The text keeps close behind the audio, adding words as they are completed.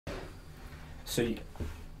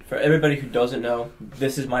For everybody who doesn't know,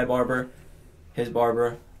 this is my barber, his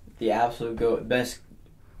barber, the absolute best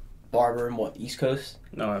barber in East Coast?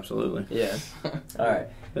 No, absolutely. Yeah. All right.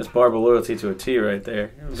 That's barber loyalty to a T right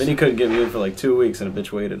there. Vinny couldn't get me in for like 2 weeks and a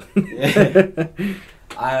bitch waited. Yeah.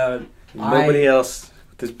 Nobody else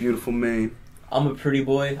with this beautiful mane. I'm a pretty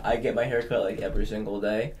boy. I get my hair cut like every single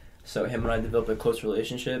day. So him and I developed a close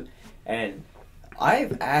relationship. And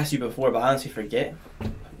I've asked you before, but I honestly forget.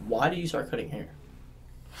 Why did you start cutting hair?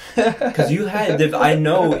 Because you had, I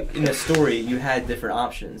know in the story you had different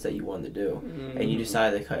options that you wanted to do, and you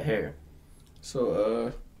decided to cut hair.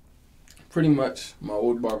 So, pretty much my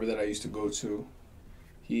old barber that I used to go to,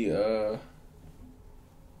 I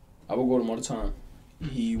would go to him all the time.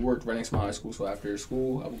 He worked right next to my high school, so after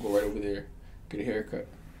school, I would go right over there, get a haircut.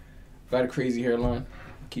 If I had a crazy hairline,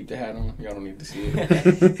 keep the hat on. Y'all don't need to see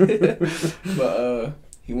it. But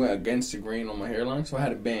he went against the grain on my hairline, so I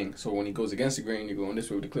had a bang. So when he goes against the grain, you're going this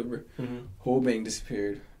way with the clipper. Whole bang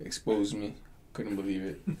disappeared, exposed me. Couldn't believe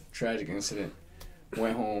it. Tragic incident.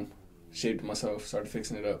 Went home, shaved myself, started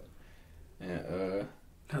fixing it up. And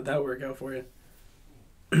how'd that work out for you?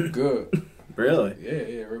 Good. Really?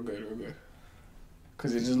 Yeah, real good, real good.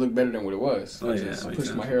 Because it just looked better than what it was. Oh, I yeah, just makes pushed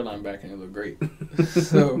sense. my hairline back and it looked great.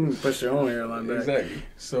 So push your own hairline back. Exactly.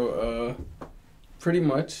 So, pretty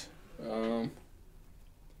much,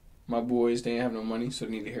 my boys, they didn't have no money, so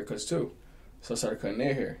they needed haircuts too. So I started cutting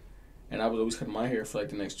their hair. And I was always cutting my hair for like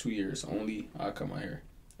the next 2 years. Only I cut my hair.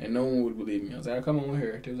 And no one would believe me. I was like, I cut my own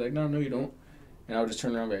hair. They was like, no, you don't. And I would just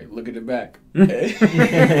turn around and be like, look at the back. He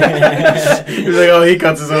was like, oh, he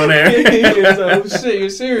cuts his own hair. Yeah, so, oh, shit, you're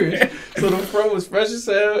serious. So the front was fresh as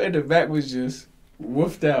hell, and the back was just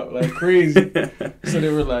woofed out like crazy. So they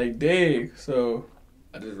were like, dang. So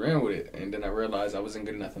I just ran with it. And then I realized I wasn't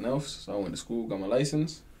good at nothing else. So I went to school, got my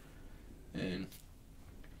license, and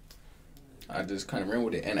I just kind of ran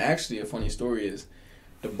with it. And actually, a funny story is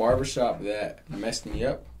the barbershop that messed me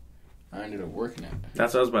up, I ended up working at.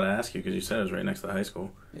 That's what I was about to ask you, because you said it was right next to the high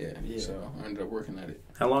school. Yeah, so I ended up working at it.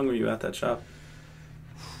 How long were you at that shop?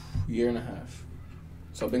 1.5 years.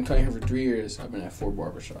 So I've been cutting here for 3 years. I've been at 4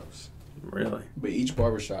 barbershops. Really? But each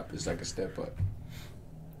barbershop is like a step up.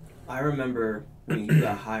 I remember when you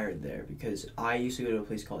got hired there, because I used to go to a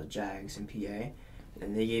place called Jags in PA,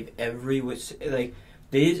 and they gave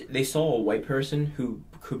they saw a white person who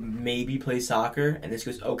could maybe play soccer, and this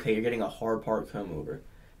goes, okay, you're getting a hard part comb over.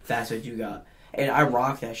 That's what you got. And I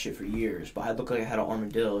rocked that shit for years, but I looked like I had an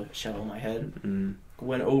armadillo shell on my head.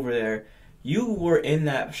 Went over there. You were in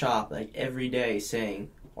that shop like every day saying,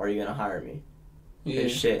 are you going to hire me? Yeah.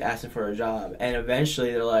 And shit, asking for a job. And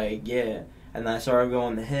eventually they're like, yeah. And I started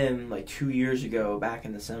going to him like 2 years ago, back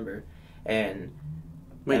in December. And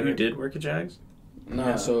wait, you did work at Jags?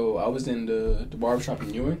 No, so I was in the barbershop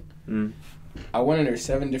in Ewing. I went in there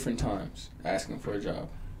 7 different times asking for a job.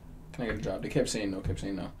 Can I get a job? They kept saying no.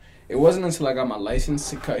 It wasn't until I got my license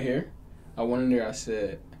to cut hair. I went in there, I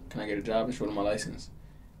said, can I get a job? And showed him my license.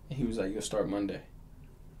 And he was like, you'll start Monday.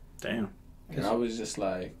 Damn. And I was just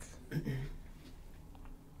like,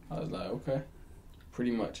 okay,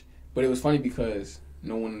 pretty much. But it was funny because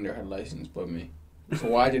no one in there had a license but me. So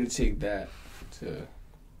why did it take that to, you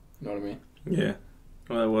know what I mean? Yeah.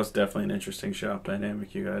 Well, it was definitely an interesting shop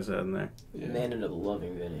dynamic you guys had in there. Yeah. And they ended up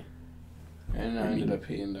loving Vinny. And I ended up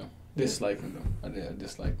hating them. Disliking them. I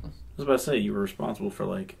disliked them. I was about to say, you were responsible for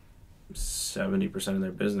like 70% of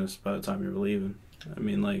their business by the time you were leaving. I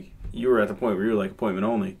mean, like, you were at the point where you were like appointment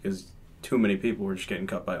only, because too many people were just getting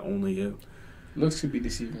cut by only you. Looks could be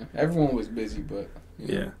deceiving. Everyone was busy, but... You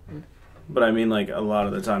know. Yeah. But I mean, like, a lot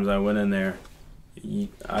of the times I went in there,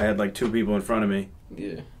 I had like 2 people in front of me.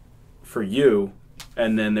 Yeah. For you,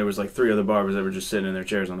 and then there was like 3 other barbers that were just sitting in their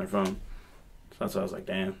chairs on their phone. So that's why I was like,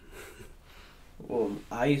 damn. Well,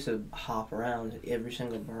 I used to hop around every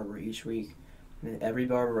single barber each week. And every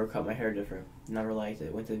barber would cut my hair different. Never liked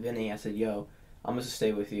it. Went to Vinny. I said, yo, I'm going to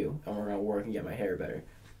stay with you, and we're going to work and get my hair better.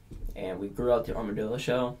 And we grew out the armadillo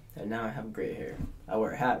shell, and now I have great hair. I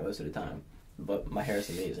wear a hat most of the time, but my hair is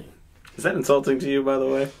amazing. Is that insulting to you, by the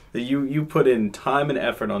way? That you put in time and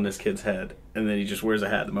effort on this kid's head, and then he just wears a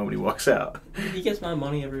hat the moment he walks out. He gets my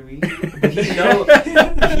money every week. But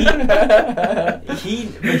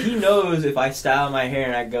he knows if I style my hair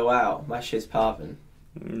and I go out, my shit's popping.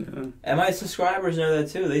 Yeah. And my subscribers know that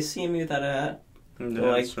too. They see me without a hat.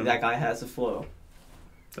 They're like, that guy has a flow.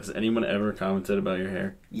 Has anyone ever commented about your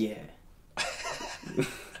hair? Yeah.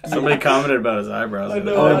 Somebody commented about his eyebrows. I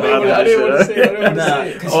know. I didn't want to say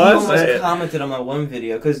it. Because he almost commented on my one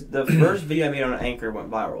video. Because the first video I made on Anchor went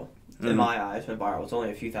viral. In my eyes, went viral. It's only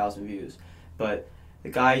a few thousand views. But the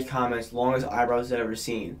guy comments, longest eyebrows I've ever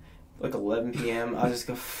seen. like 11 p.m. I was just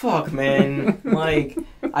go, fuck, man. Like,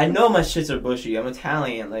 I know my shits are bushy. I'm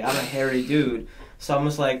Italian. Like, I'm a hairy dude. So I'm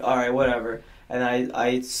just like, all right, whatever. And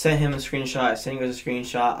I sent him a screenshot. I sent you guys a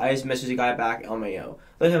screenshot. I just messaged the guy back, LMAO.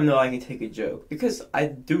 Let him know I can take a joke. Because I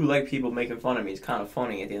do like people making fun of me. It's kind of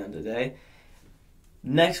funny at the end of the day.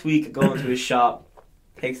 Next week, I go into his shop,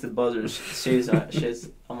 takes the buzzers, says shits.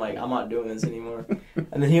 I'm like, I'm not doing this anymore.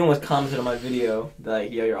 And then he almost commented on my video,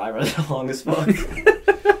 like, yo, your eyebrows are long as fuck.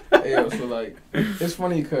 Hey, yo, so, like, it's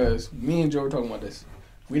funny because me and Joe were talking about this.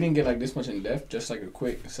 We didn't get, like, this much in depth, just, like, a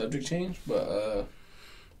quick subject change. But,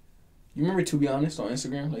 you remember To Be Honest on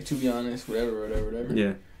Instagram? Like, To Be Honest, whatever.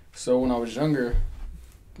 Yeah. So, when I was younger,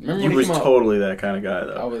 remember You when was he came totally that kind of guy, I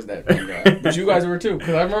though. was that kind of guy. But you guys were, too.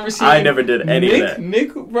 Because I remember seeing I never did any of that.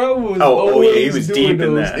 Nick, bro, was Oh, yeah, he always was doing deep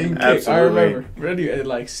in those that. in kick. Absolutely. I remember. Ready,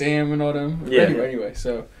 like, Sam and all them. Yeah. Anyway,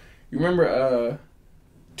 so, you remember,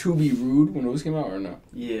 To Be Rude when those came out or no?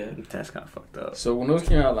 Yeah. That's kind of fucked up. So when those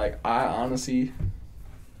came out, like, I honestly,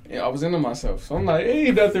 I was into myself. So I'm like,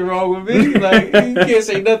 ain't nothing wrong with me. Like, you can't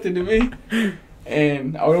say nothing to me.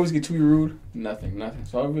 And I would always get To Be Rude, nothing.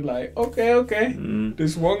 So I would be like, okay. Mm.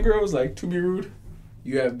 This one girl was like, To Be Rude,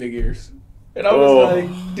 you have big ears. And I was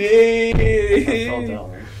like, dang. I felt that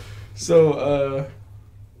one. So,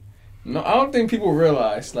 no, I don't think people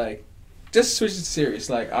realize, like, just switch it to serious.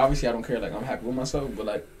 Like, obviously, I don't care. Like, I'm happy with myself. But,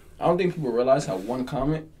 like, I don't think people realize how one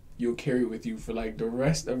comment you'll carry with you for, like, the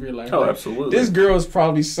rest of your life. Oh, like, absolutely. this girl is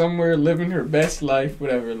probably somewhere living her best life,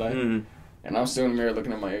 whatever. Like, Mm. and I'm still in the mirror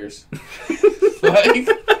looking at my ears. Like,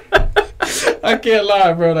 I can't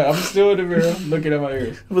lie, bro. Like, I'm still in the mirror looking at my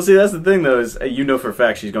ears. Well, see, that's the thing, though, is you know for a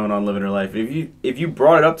fact she's going on living her life. If you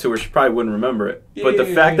brought it up to her, she probably wouldn't remember it. But the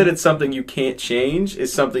fact that it's something you can't change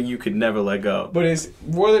is something you could never let go. But it's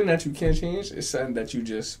more than that you can't change. It's something that you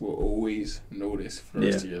just will always notice for the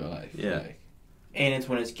rest of your life. Yeah. Like, And it's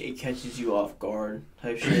when it catches you off guard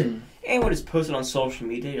type shit. And when it's posted on social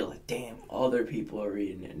media, you're like, damn, other people are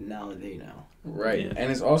reading it. Now they know. right. Yeah.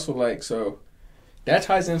 And it's also like, so that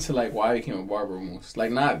ties into like why I became a barber almost.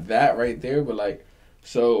 Like, not that right there, but like,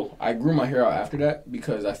 so I grew my hair out after that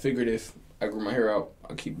because I figured if I grew my hair out,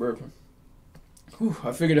 I'll keep burping.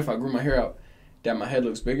 I figured if I grew my hair out, that my head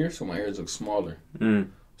looks bigger, so my ears look smaller. Mm.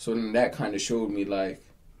 So then that kind of showed me like,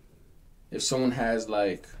 if someone has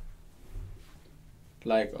like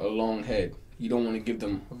a long head, you don't want to give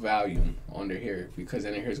them volume on their hair because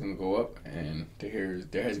then their hair's gonna go up and their hair's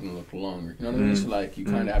gonna look longer. You know what I mean? So like you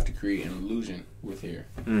kind of have to create an illusion with hair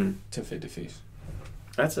to fit the face.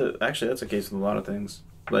 That's a case with a lot of things.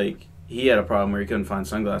 Like, he had a problem where he couldn't find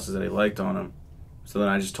sunglasses that he liked on him. So then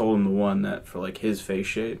I just told him the one that for like his face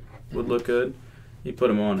shape would look good. He put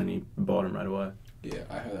them on and he bought them right away. Yeah,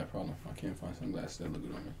 I have that problem. I can't find sunglasses that look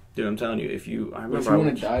good on me. Dude, I'm telling you, if you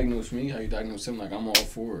want to diagnose me, how you diagnose him, like, I'm all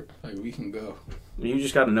for it. Like, we can go. You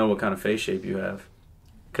just got to know what kind of face shape you have.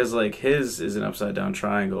 Because, like, his is an upside-down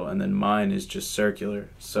triangle, and then mine is just circular.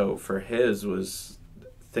 So, for his was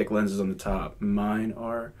thick lenses on the top. Mine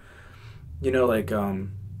are, like,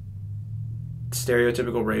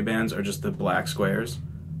 stereotypical Ray-Bans are just the black squares.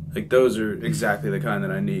 Like, those are exactly the kind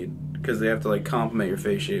that I need. Because they have to, like, complement your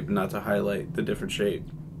face shape, not to highlight the different shape.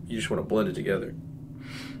 You just want to blend it together.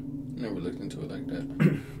 Never looked into it like that.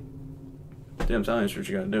 Dude, I'm telling you, that's what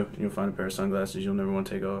you gotta do. You'll find a pair of sunglasses you'll never want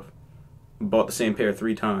to take off. Bought the same pair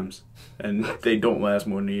 3 times, and they don't last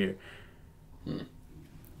more than a year.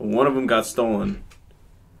 One of them got stolen.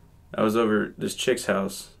 I was over this chick's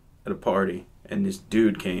house at a party, and this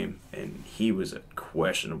dude came, and he was a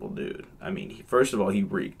questionable dude. I mean, first of all, he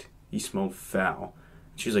reeked. He smelled foul.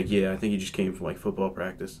 She was like, yeah, I think he just came from, like, football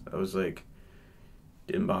practice. I was like,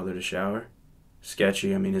 didn't bother to shower.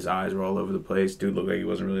 Sketchy. I mean, his eyes were all over the place. Dude looked like he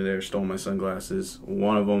wasn't really there. Stole my sunglasses.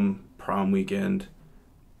 One of them, prom weekend,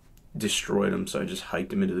 destroyed him, so I just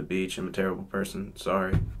hiked him into the beach. I'm a terrible person.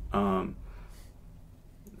 Sorry. And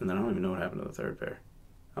then I don't even know what happened to the third pair.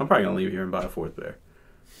 I'm probably going to leave here and buy a 4th pair.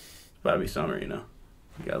 It's about to be summer, You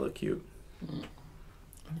gotta look cute.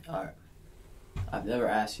 Alright. I've never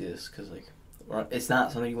asked you this because, like, it's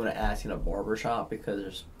not something you want to ask in a barber shop because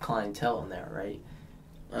there's clientele in there, right?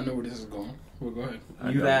 I know where this is going. Well, go ahead.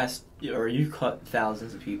 You've cut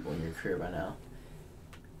thousands of people in your career by now.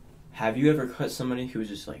 Have you ever cut somebody who's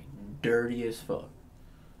just, like, dirty as fuck?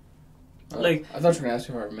 I thought you were going to ask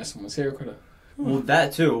me if I ever met someone's hair cutter. Well,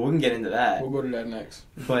 that too. We can get into that. We'll go to that next.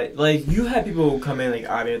 But, like, you had people who come in, like,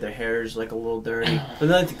 I mean, their hair is, like, a little dirty. But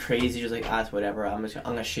not, like, the crazy, just, like, that's whatever. I'm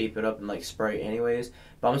going to shape it up and, like, spray it anyways.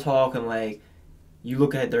 But I'm talking, like, you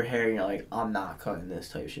look at their hair and you're like, I'm not cutting this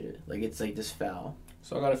type shit. Like, it's, like, this foul.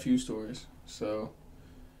 So I got a few stories. So,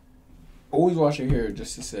 always wash your hair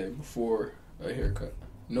just to say before a haircut.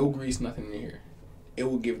 no grease, nothing in your hair, it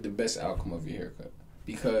will give the best outcome of your haircut.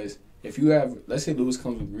 Because if you have, let's say Lewis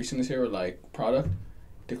comes with grease in his hair or like product,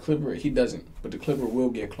 the clipper, he doesn't, but the clipper will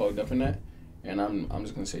get clogged up in that. And I'm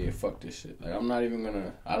just gonna say, yeah, fuck this shit. Like, I'm not even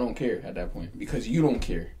gonna, I don't care at that point because you don't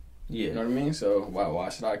care. Yeah. You know what I mean? So why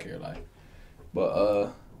should I care? Like,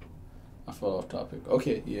 but I fell off topic.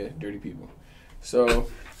 Okay, yeah, dirty people. So,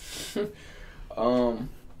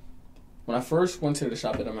 when I first went to the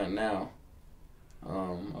shop that I'm at now,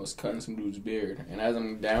 I was cutting some dude's beard, and as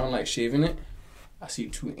I'm down, like, shaving it, I see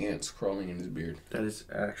 2 ants crawling in his beard. That is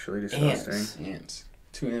actually disgusting. Ants.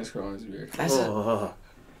 2 ants crawling in his beard. That's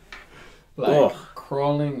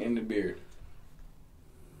Crawling in the beard.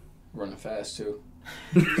 Running fast, too.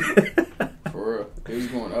 For real. They was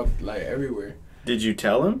going up, like, everywhere. Did you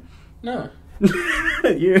tell him? Nah.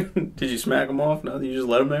 Did you smack him off? No, you just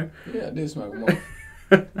let him there? Yeah, I did smack him off.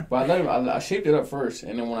 But I let him, I shaped it up first,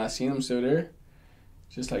 and then when I seen him still there,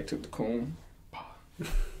 just, like, took the comb. For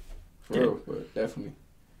real, but definitely.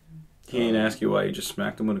 He ain't ask you why you just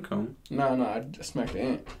smacked him with a comb? No, I just smacked the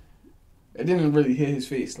ant. It didn't really hit his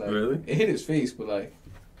face. Like, really? It hit his face, but, like,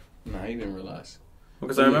 nah, he didn't realize.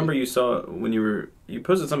 Because I remember you saw, when you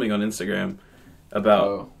posted something on Instagram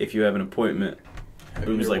about if you have an appointment. It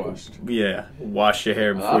was like, wash your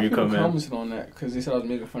hair before you come in. I commented on that because they said I was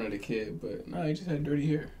making fun of the kid, but no, he just had dirty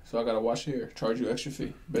hair, so I gotta wash your hair, charge you extra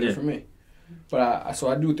fee, better for me. But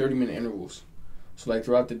I do 30-minute intervals, so like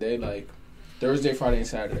throughout the day, like Thursday, Friday, and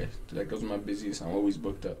Saturday, like those are my busiest. I'm always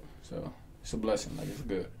booked up, so it's a blessing. Like it's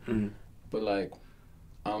good. Mm-hmm. But like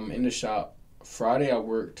I'm in the shop. Friday I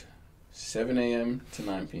worked 7 a.m. to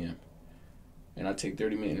 9 p.m. And I take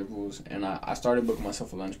 30-minute intervals, and I started booking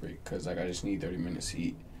myself a lunch break because like I just need 30 minutes to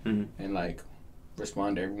eat and like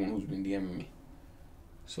respond to everyone who's been DMing me.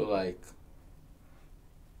 So like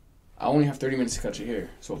I only have 30 minutes to cut your hair.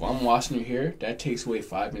 So if I'm washing your hair, that takes away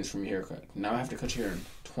 5 minutes from your haircut. Now I have to cut your hair in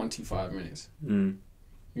 25 minutes.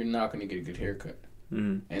 You're not gonna get a good haircut.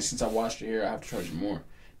 And since I washed your hair, I have to charge you more.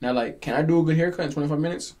 Now like, can I do a good haircut in 25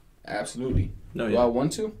 minutes? Absolutely. No, do I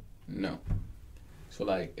want to? No. So,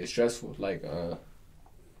 like, it's stressful. Like, I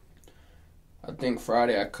think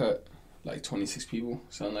Friday I cut, like, 26 people,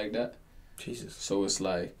 something like that. Jesus. So, it's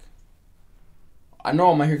like, I know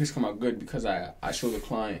all my haircuts come out good because I show the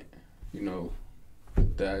client, you know,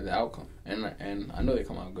 the outcome. And I know they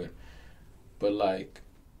come out good. But, like,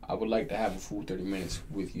 I would like to have a full 30 minutes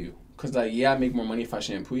with you. Because, like, yeah, I make more money if I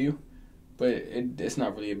shampoo you. But it's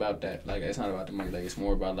not really about that. Like, it's not about the money. Like, it's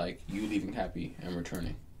more about, like, you leaving happy and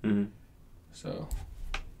returning. So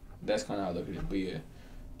that's kind of how I look at it. But yeah,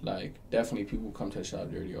 like definitely people come to the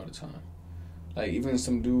shop dirty all the time. Like even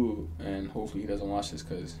some dude, and hopefully he doesn't watch this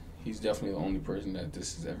because he's definitely the only person that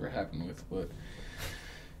this has ever happened with. But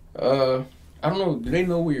I don't know. Do they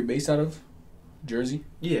know where you're based out of? Jersey?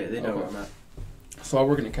 Yeah, they know where I'm at. So I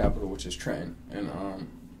work in the capital, which is Trenton, and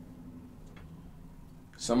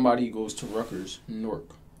somebody goes to Rutgers, Newark,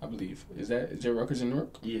 I believe. Is there Rutgers in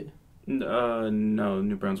Newark? Yeah. No,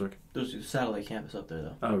 New Brunswick. There's a satellite campus up there,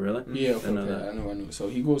 though. Oh, really? Yeah, okay, I know. So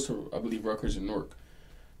he goes to, I believe, Rutgers in Newark.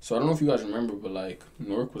 So I don't know if you guys remember, but, like,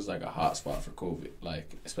 Newark was, like, a hot spot for COVID,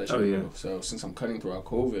 like, especially. So since I'm cutting throughout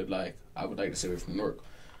COVID, like, I would like to stay away from Newark.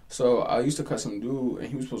 So I used to cut some dude, and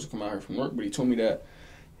he was supposed to come out here from Newark, but he told me that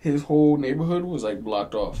his whole neighborhood was, like,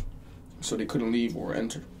 blocked off. So they couldn't leave or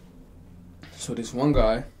enter. So this one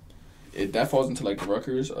guy, that falls into, like, the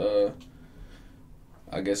Rutgers,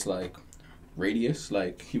 I guess, like, radius.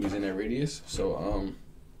 Like, he was in that radius. So,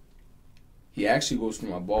 he actually goes to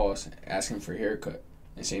my boss asking for a haircut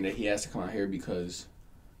and saying that he has to come out here because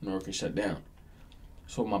Newark is shut down.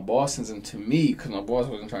 So, my boss sends him to me because my boss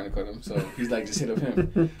wasn't trying to cut him. So, he's like, just hit up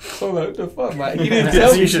him. So, I'm like, what the fuck? Like, he didn't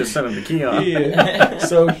tell me. You should have sent him the Keon. Yeah.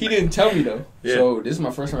 So, he didn't tell me, though. Yeah. So, this is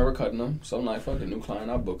my first time ever cutting him. So, I'm like, fuck, a new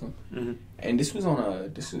client, I'll book him. And this was on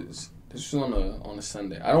a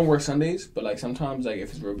Sunday. I don't work Sundays, but like sometimes like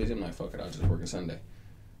if it's real busy, I'm like, fuck it, I'll just work a Sunday.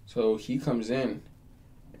 So he comes in,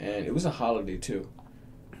 and it was a holiday too.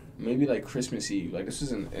 Maybe like Christmas Eve. Like this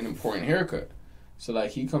was an important haircut. So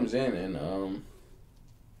like he comes in and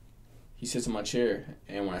he sits in my chair,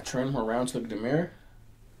 and when I turn him around to look at the mirror,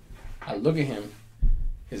 I look at him.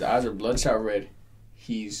 His eyes are bloodshot red.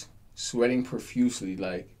 He's sweating profusely,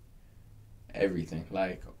 like everything,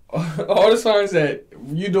 like. All the signs that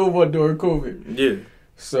you know about during COVID. Yeah.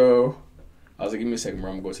 So I was like, give me a second,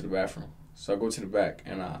 bro. I'm going to go to the bathroom. So I go to the back,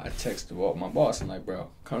 and I text my boss. I'm like, bro,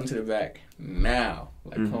 come to the back now.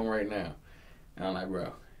 Like, come right now. And I'm like,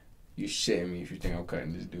 bro, you shitting me if you think I'm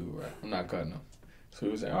cutting this dude, bro. I'm not cutting him. So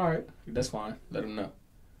he was like, all right, that's fine. Let him know.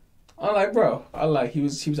 I'm like, bro. He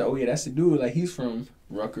was like, oh yeah, that's the dude. Like, he's from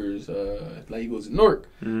Rutgers. Like, he goes to Newark.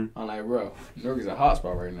 Mm-hmm. I'm like, bro, Newark is a hot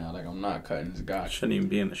spot right now. Like, I'm not cutting this guy. Shouldn't even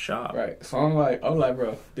be in the shop. Right. So I'm like,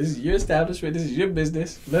 bro, this is your establishment. This is your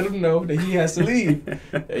business. Let him know that he has to leave.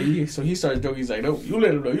 So he starts joking. He's like, no, you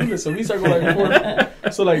let him know. So we start going back and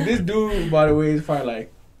forth. So like, this dude, by the way, is probably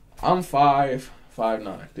like, I'm 5'9".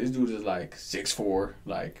 This dude is like 6'4",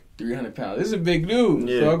 like 300 pounds. This is a big dude.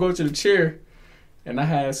 Yeah. So I go to the chair, and I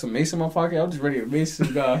had some mace in my pocket. I was just ready to mace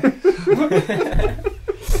this guy.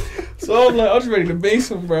 So I'm like, I was ready to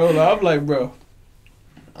mace him, bro. I'm like, bro,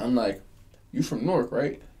 you from Newark,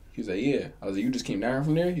 right? He's like, yeah. I was like, you just came down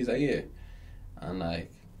from there? He's like, yeah. I'm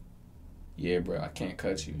like, yeah, bro, I can't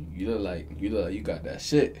cut you. You look like you got that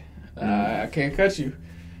shit. I can't cut you.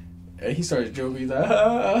 And he starts joking. He's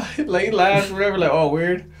like, like he laughs, whatever. Like, oh,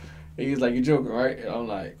 weird. And he's like, you joking, right? And I'm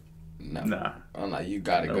like, nah. I'm like, you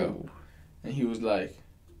gotta go. And he was like,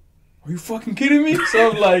 are you fucking kidding me? So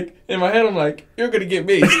I'm like, in my head, I'm like, you're gonna get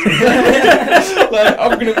maced. Like,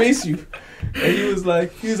 I'm gonna mace you. And he was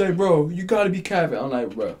like, bro, you gotta be capping. I'm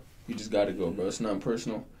like, bro, you just gotta go, bro. It's nothing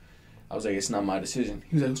personal. I was like, it's not my decision.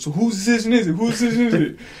 He was like, so whose decision is it? Whose decision is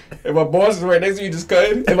it? And my boss is right next to me, just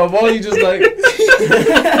cutting. And my boss, he just like,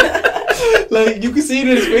 like, you can see it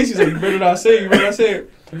in his face. He's like, you better not say it.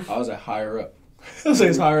 I was like, higher up. I was like,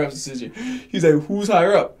 it's higher up's decision. He's like, who's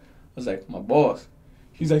higher up? I was like, my boss.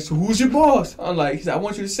 He's like, so who's your boss? I'm like, he's like, I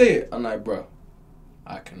want you to say it. I'm like, bro,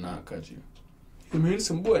 I cannot cut you. He made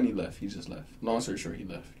some boy and he left. He just left. Long story short, he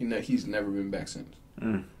left. He's never been back since.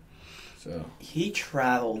 So he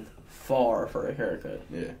traveled far for a haircut.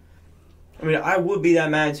 Yeah. I mean, I would be that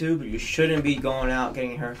mad too, but you shouldn't be going out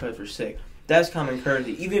getting a haircut for sick. That's common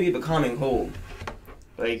courtesy. Even if you have a common cold,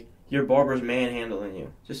 like your barber's manhandling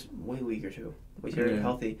you, just way weaker too. Way too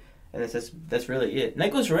healthy, and that's really it. And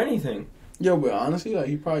that goes for anything. Yo, but honestly, like,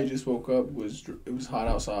 he probably just woke up. It was hot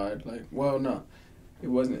outside. Like, well, no, it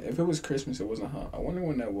wasn't. If it was Christmas, it wasn't hot. I wonder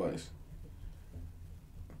when that was.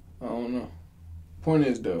 I don't know. Point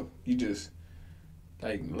is, though, you just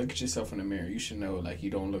like look at yourself in the mirror. You should know, like, you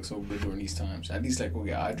don't look so good during these times. At least, like, go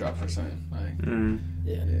get eye drops or something. Like,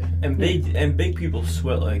 yeah. And big people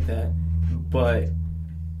sweat like that, but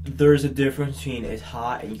there's a difference between it's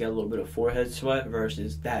hot and you got a little bit of forehead sweat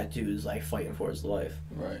versus that dude is like fighting for his life.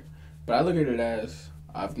 Right. But I look at it as,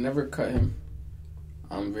 I've never cut him.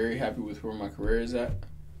 I'm very happy with where my career is at.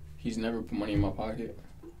 He's never put money in my pocket.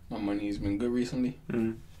 My money has been good recently.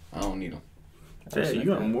 I don't need him. Yeah, you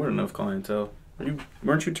got more than enough clientele.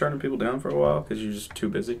 Weren't you turning people down for a while because you're just too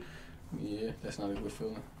busy? Yeah, that's not a good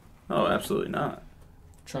feeling. Oh, absolutely not.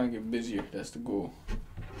 Trying to get busier, that's the goal.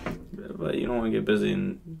 But you don't want to get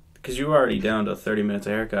busy because you're already down to 30 minutes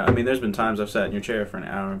of haircut. I mean, there's been times I've sat in your chair for an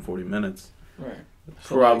hour and 40 minutes. Right.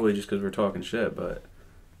 So probably just because we're talking shit, but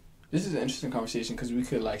this is an interesting conversation because we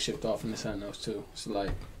could like shift off into something else too. So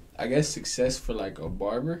like, I guess success for like a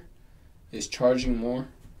barber is charging more,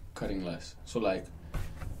 cutting less. So like,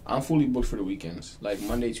 I'm fully booked for the weekends. Like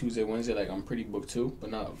Monday, Tuesday, Wednesday, like I'm pretty booked too, but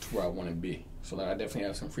not to where I want to be. So like, I definitely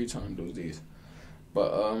have some free time those days.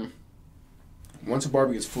 But once a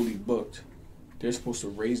barber gets fully booked, they're supposed to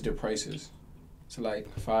raise their prices to like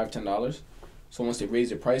 $5-10. So once they raise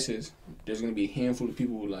their prices, there's going to be a handful of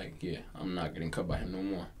people who are like, yeah, I'm not getting cut by him no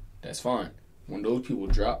more. That's fine. When those people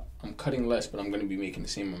drop, I'm cutting less, but I'm going to be making the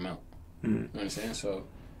same amount. You understand? So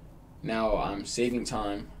now I'm saving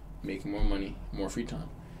time, making more money, more free time.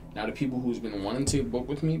 Now the people who's been wanting to book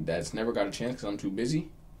with me, that's never got a chance because I'm too busy,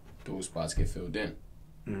 those spots get filled in.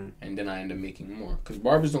 And then I end up making more. Because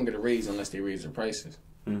barbers don't get a raise unless they raise their prices.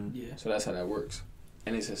 Yeah. So that's how that works.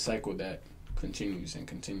 And it's a cycle that continues and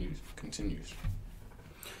continues.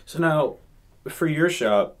 So now, for your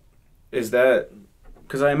shop, is that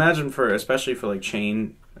because I imagine especially for like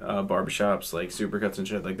chain barbershops like Supercuts and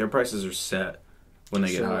shit, like their prices are set when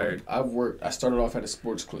they get hired. I started off at a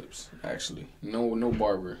Sports Clips actually. No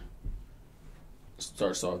barber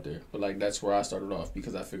starts off there, but like that's where I started off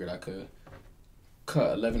because I figured I could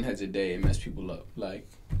cut 11 heads a day and mess people up. Like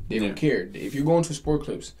they don't care if you're going to Sport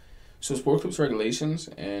Clips. So Sport Clips regulations,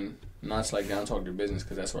 and not to like down talk their business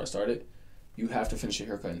because that's where I started. You have to finish your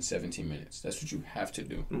haircut in 17 minutes. That's what you have to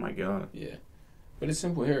do. Oh my god. Yeah, but it's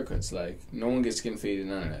simple haircuts. Like no one gets skin faded,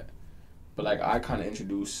 none of that. But like I kind of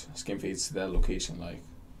introduced skin fades to that location. Like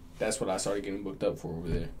that's what I started getting booked up for over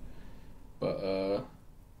there. But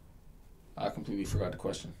I completely forgot the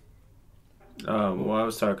question. Well, I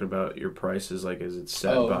was talking about your prices. Like, is it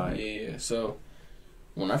set by? Yeah. So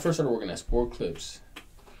when I first started working at Sport Clips,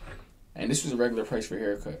 and this was a regular price for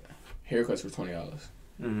haircut. Haircuts were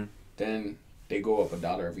 $20. Then they go up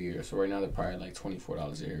 $1 every year. So right now they're probably like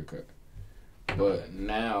 $24 a haircut. But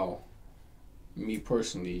now me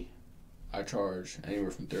personally, I charge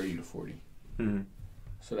anywhere from 30 to 40. Mm-hmm.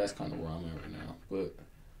 So that's kind of where I'm at right now. But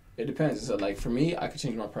it depends. So like for me, I could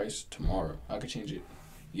change my price tomorrow. I could change it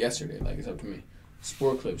yesterday. Like it's up to me.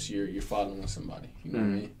 Sport clips, you're following somebody. You know what I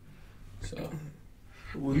mean? So.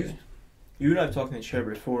 Well, you and I have talked to each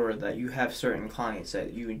other before that you have certain clients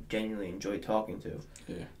that you genuinely enjoy talking to.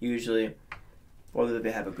 Yeah. Usually, whether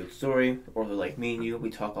they have a good story or they're like me and you,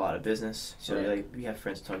 we talk a lot of business. So Right. like we have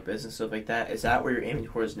friends to talk business, stuff like that. Is that where you're aiming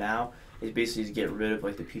towards now? Is basically to get rid of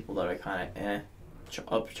like the people that are kind of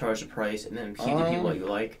upcharge the price and then keep the people that you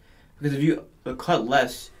like? Because if you cut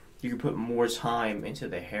less, you can put more time into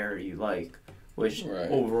the hair you like, which Right.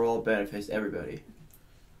 overall benefits everybody.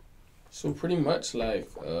 So pretty much like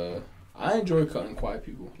I enjoy cutting quiet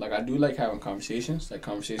people. Like I do like having conversations. Like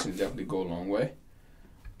conversations definitely go a long way.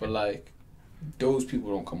 But like those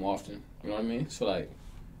people don't come often. You know what I mean? So like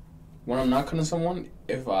when I'm not cutting someone,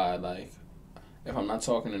 if I'm not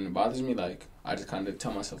talking and it bothers me, like I just kind of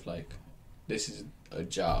tell myself like this is a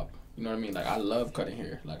job. You know what I mean? Like I love cutting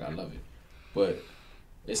hair. Like I love it. But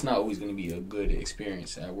it's not always going to be a good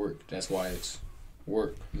experience at work. That's why it's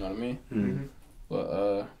work. You know what I mean? Mm-hmm.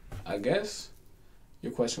 But I guess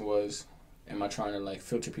your question was, am I trying to like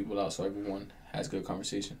filter people out so everyone has good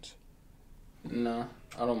conversations? Nah,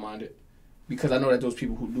 I don't mind it. Because I know that those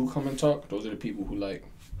people who do come and talk, those are the people who like,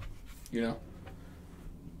 you know,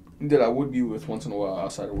 that I would be with once in a while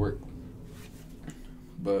outside of work.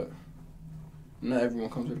 But not everyone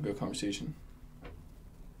comes with a good conversation.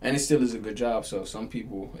 And it still is a good job, so some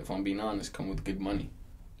people, if I'm being honest, come with good money.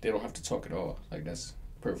 They don't have to talk at all. Like, that's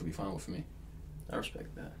perfectly fine with me. I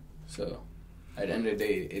respect that. So, at the end of the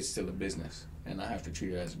day, it's still a business, and I have to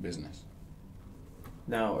treat it as a business.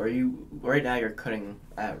 Now, right now you're cutting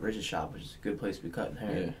at Ridge's shop, which is a good place to be cutting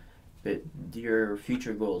hair. Yeah. But your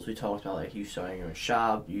future goals, we talked about like you starting your own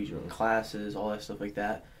shop, you doing classes, all that stuff like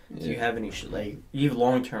that. Do you have any, you have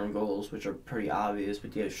long-term goals, which are pretty obvious,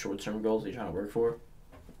 but do you have short-term goals that you're trying to work for?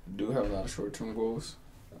 I do have a lot of short-term goals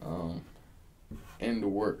in the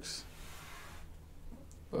works.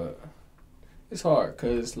 But it's hard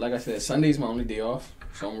because, like I said, Sunday's my only day off.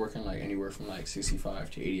 So I'm working like anywhere from like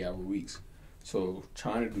 65 to 80-hour weeks. So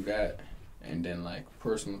trying to do that and then like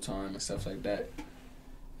personal time and stuff like that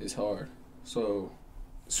is hard. So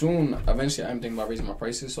soon, eventually, I'm thinking about raising my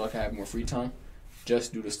prices so I can have more free time.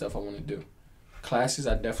 Just do the stuff I want to do. Classes,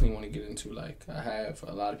 I definitely want to get into. Like, I have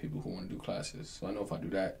a lot of people who want to do classes. So I know if I do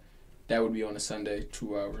that, that would be on a Sunday,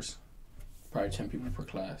 2 hours. Probably 10 people per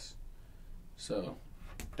class. So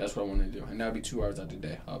that's what I want to do. And that'll be 2 hours out the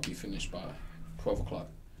day. I'll be finished by 12 o'clock.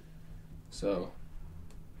 So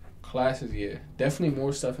classes, yeah. Definitely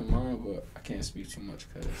more stuff in mind, but I can't speak too much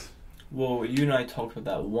because... Well, you and I talked about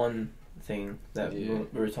that one thing that we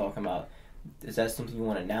were talking about. Is that something you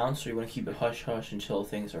want to announce, or you want to keep it hush-hush until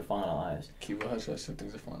things are finalized? Keep it hush-hush until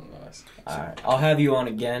things are finalized. Alright, I'll have you on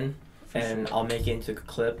again, and I'll make it into a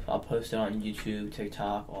clip. I'll post it on YouTube,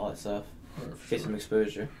 TikTok, all that stuff. Get some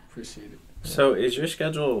exposure. Appreciate it. So is your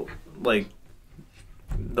schedule, like,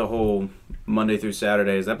 the whole Monday through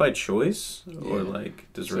Saturday, is that by choice? Or,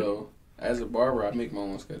 like, does... So, as a barber, I make my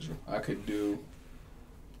own schedule. I could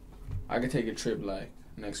take a trip, like,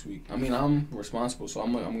 next week. I mean, I'm responsible, so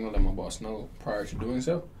I'm gonna let my boss know prior to doing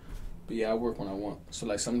so. But yeah, I work when I want. So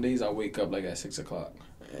like some days I wake up like at 6 o'clock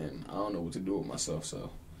and I don't know what to do with myself,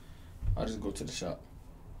 so I just go to the shop.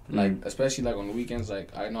 Like especially like on the weekends,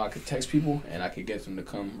 like I know I could text people and I could get them to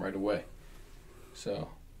come right away. So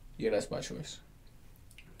yeah, that's by choice.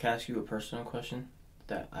 Can I ask you a personal question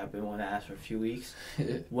that I've been wanting to ask for a few weeks?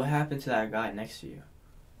 What happened to that guy next to you?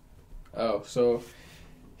 Oh, so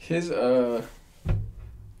his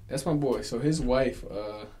that's my boy. So his wife,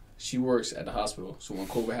 she works at the hospital. So when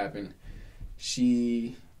COVID happened,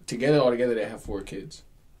 all together they have 4 kids.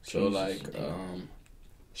 So Jesus, like,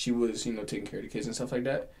 she was, taking care of the kids and stuff like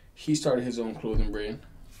that. He started his own clothing brand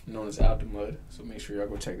known as Out the Mud. So make sure y'all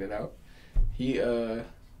go check that out. He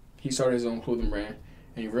started his own clothing brand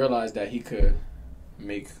and he realized that he could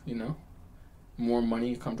make, more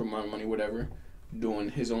money, comfortable amount of money, whatever, doing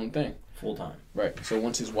his own thing. Full time. Right. So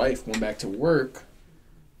once his wife went back to work,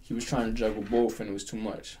 he was trying to juggle both and it was too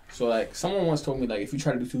much. So like someone once told me like if you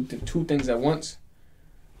try to do two things at once,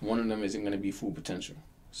 one of them isn't going to be full potential.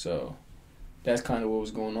 So that's kind of what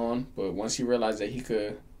was going on. But once he realized that he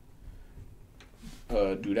could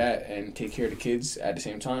do that and take care of the kids at the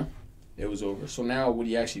same time, it was over. So now what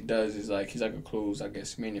he actually does is like he's like a clothes, I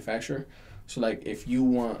guess, manufacturer. So like if you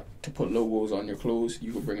want to put logos on your clothes,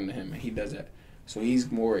 you can bring them to him and he does that. So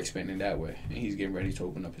he's more expanding that way and he's getting ready to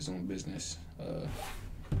open up his own business.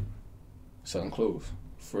 Selling clothes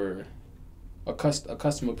for a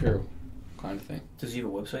custom apparel kind of thing. Does he have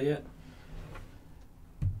a website yet?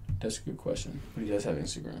 That's a good question. But he does have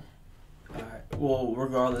Instagram. Alright. Well,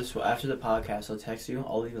 regardless, after the podcast, I'll text you.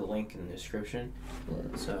 I'll leave a link in the description.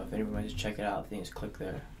 Right. So if anyone wants to check it out, then just click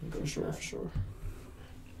there. And go For sure, that. for sure.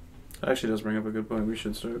 That actually does bring up a good point. We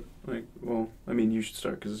should start, like, well, I mean, you should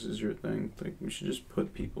start because this is your thing. Like, we should just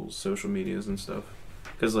put people's social medias and stuff.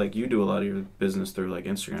 Because, like, you do a lot of your business through, like,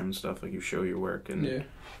 Instagram and stuff. Like, you show your work and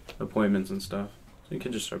appointments and stuff. So you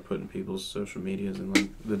can just start putting people's social medias in, like,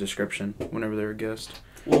 the description whenever they're a guest.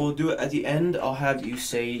 Well, we'll do it at the end. I'll have you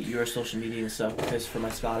say your social media and stuff because for my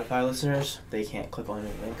Spotify listeners, they can't click on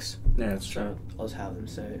any links. Yeah, that's true. So I'll just have them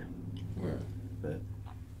say it. Right. But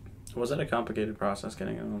Was that a complicated process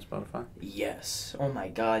getting it on Spotify? yes. Oh my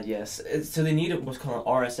God, yes. So they need what's called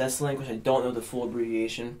an RSS link, which I don't know the full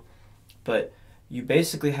abbreviation. But you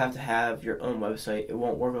basically have to have your own website. It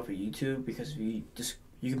won't work off of YouTube because you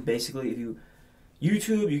can basically,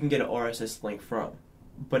 YouTube, you can get an RSS link from.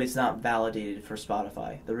 But it's not validated for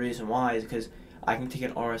Spotify. The reason why is because I can take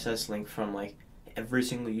an RSS link from like every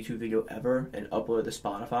single YouTube video ever and upload it to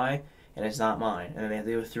Spotify, and it's not mine. And then they have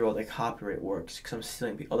to go through all the copyright works because I'm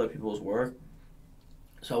stealing other people's work.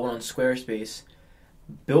 So I went on Squarespace,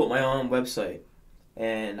 built my own website,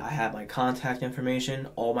 and I have my contact information,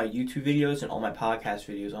 all my YouTube videos, and all my podcast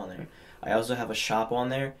videos on there. I also have a shop on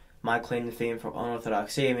there. My claim to fame for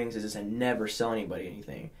Unorthodox Savings is I never sell anybody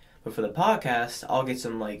anything. But for the podcast, I'll get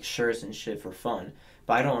some like shirts and shit for fun.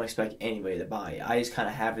 But I don't expect anybody to buy it. I just kind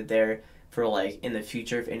of have it there for like in the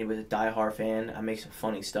future if anybody's a diehard fan. I make some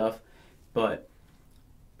funny stuff. But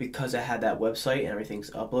because I had that website and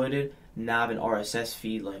everything's uploaded, now I have an RSS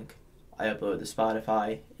feed link. I upload to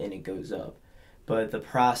Spotify and it goes up. But the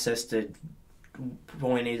process to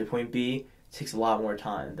point A to point B takes a lot more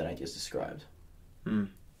time than I just described.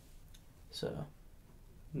 So.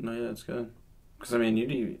 No, yeah, it's good. Because, I mean,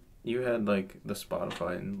 you had, like, the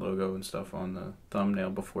Spotify and logo and stuff on the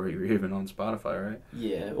thumbnail before you were even on Spotify, right?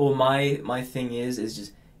 Yeah. Well, my thing is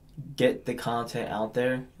just get the content out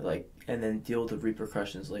there, like, and then deal with the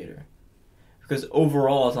repercussions later. Because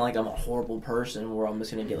overall, it's not like I'm a horrible person where I'm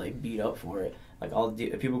just going to get, like, beat up for it. Like,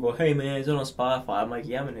 if people go, hey, man, it's on Spotify. I'm like,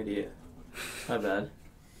 yeah, I'm an idiot. My bad.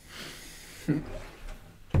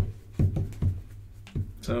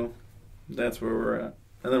 So, that's where we're at.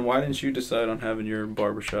 And then why didn't you decide on having your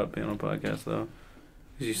barbershop being on a podcast, though?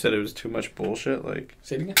 Because you said it was too much bullshit, like...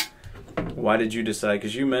 Say it again? Why did you decide?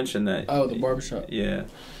 Because you mentioned that... Oh, the barbershop. Yeah.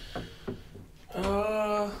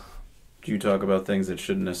 Do you talk about things that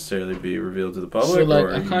shouldn't necessarily be revealed to the public? So, like, or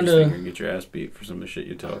are you just going to get your ass beat for some of the shit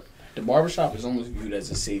you talk? The barbershop is almost viewed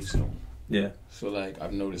as a safe zone. Yeah. So, like,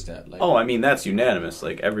 I've noticed that. Like, oh, I mean, that's unanimous.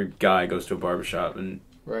 Like, every guy goes to a barbershop and...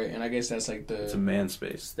 Right, and I guess that's like it's a man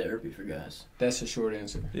space. It's therapy for guys. That's the short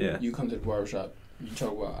answer. Yeah. You come to the barbershop, you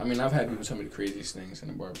talk about... I mean, I've had people tell me the craziest things in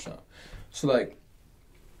the barbershop. So, like,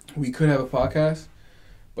 we could have a podcast,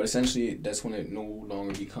 but essentially that's when it no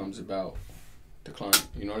longer becomes about the client.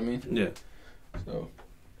 You know what I mean? Yeah. So,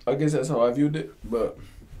 I guess that's how I viewed it, but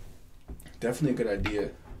definitely a good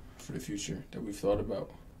idea for the future that we've thought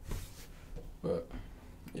about. But,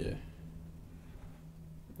 yeah.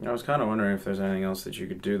 I was kind of wondering if there's anything else that you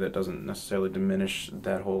could do that doesn't necessarily diminish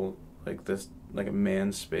that whole, like, this, like, a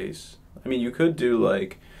man space. I mean, you could do,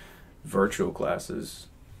 like, virtual classes,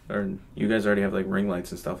 or you guys already have, like, ring lights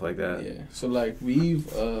and stuff like that. Yeah. So, like,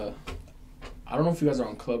 we've, I don't know if you guys are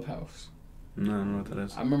on Clubhouse. No, I don't know what that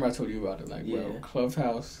is. I remember I told you about it. Like, yeah. Bro,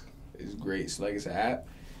 Clubhouse is great. So, like, it's an app,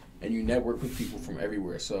 and you network with people from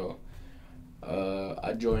everywhere. So,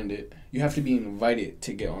 I joined it. You have to be invited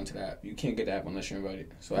to get onto the app. You can't get the app unless you're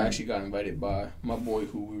invited. So, I actually got invited by my boy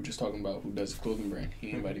who we were just talking about, who does the clothing brand.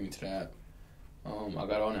 He invited me to the app. I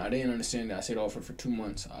got on it. I didn't understand it. I stayed off it for 2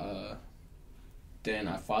 months. Then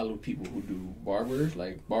I followed people who do barbers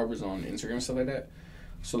on Instagram and stuff like that.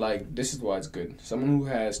 So, like, this is why it's good. Someone who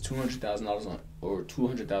has $200,000 on, or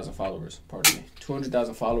 200,000 followers,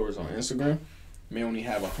 200,000 followers on Instagram may only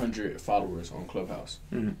have 100 followers on Clubhouse.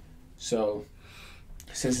 Mm-hmm. So,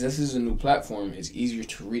 since this is a new platform, it's easier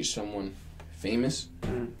to reach someone famous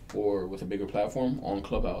or with a bigger platform on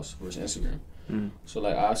Clubhouse versus Instagram. Mm-hmm. So,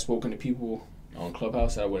 like, I've spoken to people on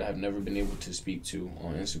Clubhouse that I would have never been able to speak to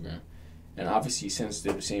on Instagram. And obviously, since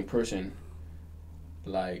they're the same person,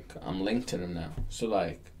 like, I'm linked to them now. So,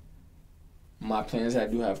 like, my plans that I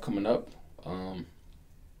do have coming up,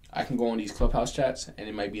 I can go on these Clubhouse chats, and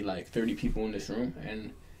it might be, like, 30 people in this room,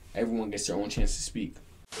 and everyone gets their own chance to speak.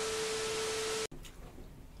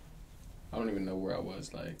 I don't even know where I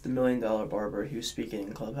was, like... The $1 Million Barber, he was speaking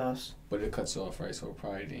in Clubhouse. But it cuts off, right? So it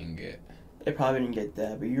probably didn't get... They probably didn't get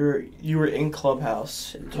that, but you were in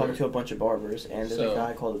Clubhouse talking to a bunch of barbers, and there's a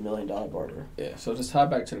guy called the $1 Million Barber. Yeah. So to tie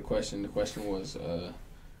back to the question was,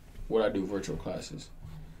 would I do virtual classes?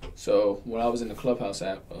 So when I was in the Clubhouse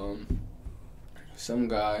app, some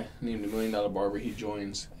guy named the $1 Million Barber, he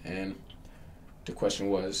joins, and the question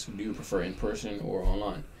was, do you prefer in person or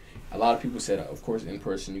online? A lot of people said, of course, in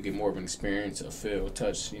person. You get more of an experience, a feel, a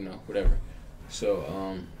touch, whatever.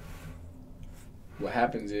 So what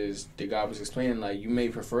happens is the guy was explaining, like, you may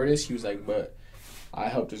prefer this. He was like, but I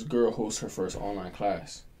helped this girl host her first online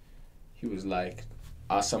class. He was like,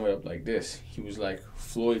 I'll sum it up like this. He was like,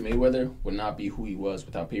 Floyd Mayweather would not be who he was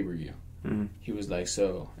without pay-per-view. Mm-hmm. He was like,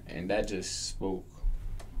 and that just spoke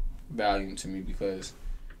volume to me, because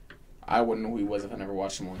I wouldn't know who he was if I never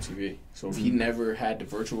watched him on TV. So if he never had the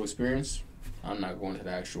virtual experience, I'm not going to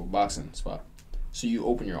the actual boxing spot. So you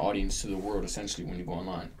open your audience to the world, essentially, when you go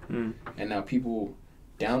online. Mm. And now people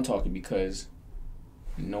down-talk it because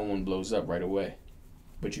no one blows up right away.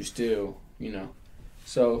 But you still,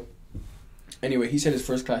 So, anyway, he said his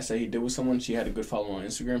first class that he did with someone, she had a good follow on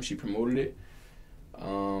Instagram. She promoted it.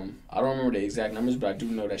 I don't remember the exact numbers, but I do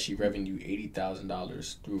know that she revenue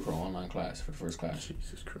 $80,000 through her online class for the first class.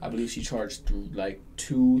 Jesus Christ. I believe she charged through like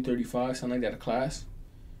 $235, something like that, a class.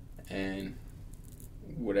 And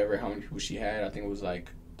whatever, how many people she had, I think it was like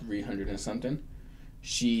 300 and something.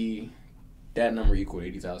 That number equaled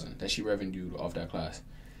 80,000 that she revenued off that class.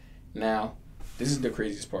 Now, this is the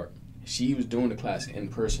craziest part. She was doing the class in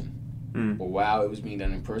person. But while it was being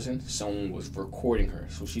done in person, someone was recording her.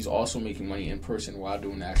 So she's also making money in person while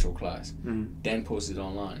doing the actual class. Then posted it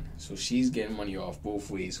online. So she's getting money off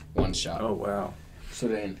both ways, one shot. Oh, wow. So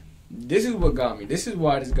then, this is what got me. This is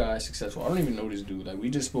why this guy is successful. I don't even know this dude. Like, we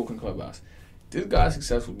just spoke in Clubhouse. This guy is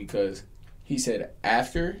successful because he said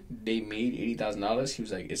after they made $80,000, he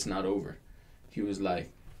was like, it's not over. He was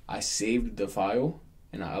like, I saved the file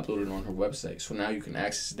and I uploaded it on her website. So now you can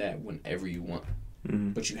access that whenever you want.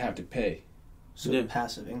 But you have to pay. So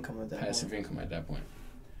passive income at that point. Passive income at that point.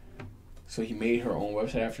 So he made her own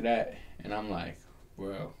website after that. And I'm like,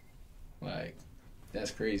 bro, like,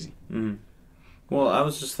 that's crazy. Well, I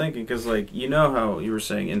was just thinking, because, like, how you were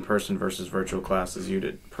saying in-person versus virtual classes,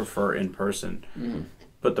 you'd prefer in-person.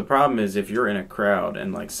 But the problem is, if you're in a crowd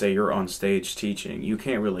and, like, say you're on stage teaching, you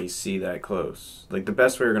can't really see that close. Like, the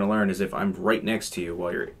best way you're going to learn is if I'm right next to you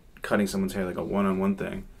while you're cutting someone's hair, like a one-on-one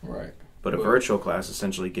thing. Right. But a virtual class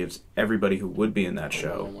essentially gives everybody who would be in that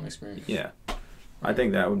show one experience. Yeah. I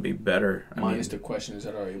think that would be better. Minus the questions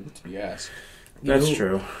that are able to be asked. That's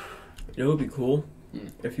true. It would be cool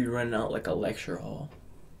if you run out like a lecture hall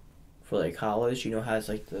for like college, has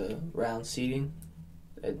like the round seating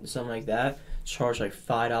and something like that. Charge like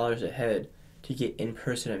 $5 a head to get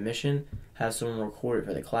in-person admission. Have someone record it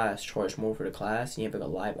for the class. Charge more for the class. And you have like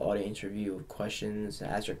a live audience review of questions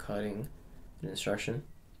as you're cutting and instruction.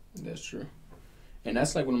 That's true. And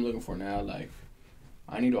that's like what I'm looking for now. Like,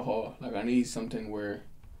 I need a hall. Like, I need something where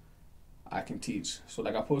I can teach. So,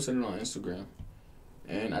 like, I posted it on Instagram.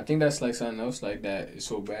 And I think that's, like, something else, like, that is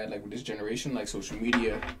so bad. Like, with this generation, like, social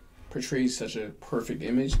media portrays such a perfect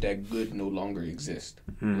image that good no longer exists.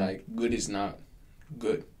 Like, good is not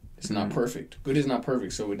good. It's not perfect. Good is not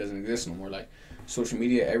perfect, so it doesn't exist no more. Like, social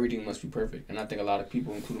media, everything must be perfect. And I think a lot of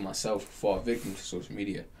people, including myself, fall victim to social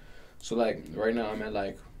media. So, like, right now I'm at,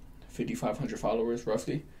 like, 5,500 followers,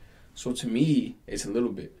 roughly. So, to me, it's a little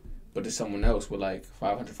bit. But to someone else with, like,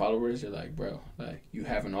 500 followers, they're like, bro, like, you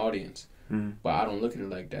have an audience. But I don't look at it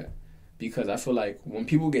like that. Because I feel like when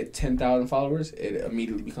people get 10,000 followers, it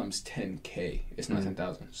immediately becomes 10K. It's not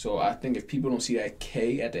 10,000. So, I think if people don't see that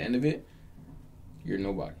K at the end of it, you're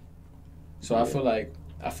nobody. So, I feel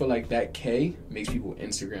like that K makes people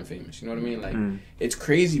Instagram famous. You know what I mean? Like, it's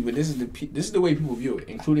crazy, but this is the way people view it,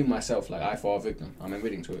 including myself. Like, I fall victim. I'm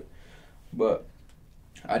admitting to it. But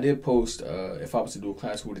I did post if I was to do a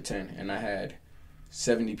class, who would attend, and I had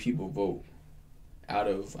 70 people vote out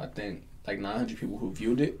of, I think, like 900 people who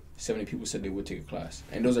viewed it. 70 people said they would take a class,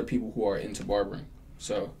 and those are people who are into barbering.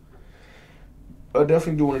 So I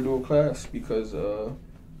definitely do want to do a class because I'd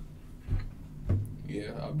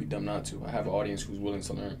be dumb not to. I have an audience who's willing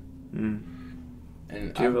to learn.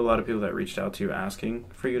 And do you have a lot of people that reached out to you asking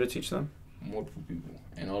for you to teach them? Multiple people.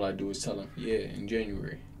 And all I do is tell them, in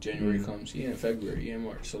January. January comes, in February, in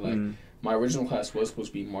March. So, like, my original class was supposed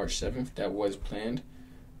to be March 7th. That was planned.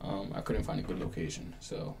 I couldn't find a good location.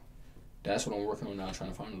 So, that's what I'm working on now,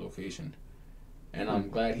 trying to find a location. And I'm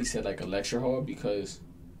glad he said, like, a lecture hall because,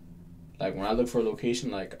 like, when I look for a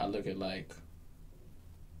location, like, I look at, like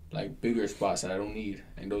bigger spots that I don't need.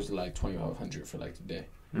 And those are, like, $2,500 for, like, the day.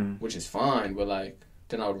 Which is fine, but, like,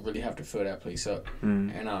 then I would really have to fill that place up.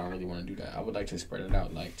 And I don't really want to do that. I would like to spread it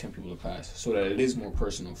out, like 10 people a class, so that it is more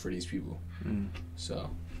personal for these people. So,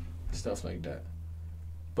 stuff like that.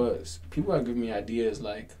 But people have given me ideas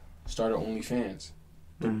like start an OnlyFans,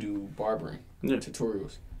 but do barbering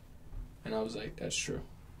tutorials. And I was like, that's true.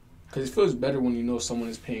 Because it feels better when you know someone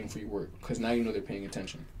is paying for your work, because now you know they're paying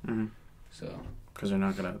attention. So. Because they're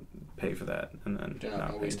not going to pay for that, and then they're not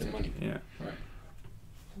going to waste their money. Yeah. Right.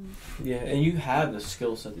 Yeah, and you have the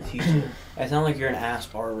skill set to teach it. It's not like you're an ass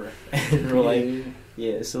barber. And we're like,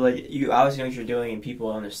 yeah, so like you obviously know what you're doing, and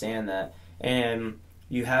people understand that, and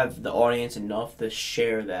you have the audience enough to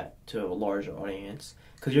share that to a larger audience.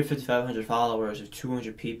 Because you're 5,500 followers, if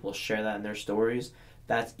 200 people share that in their stories,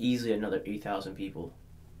 that's easily another 8,000 people.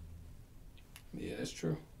 Yeah, that's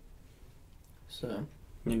true. So.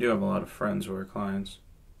 You do have a lot of friends who are clients.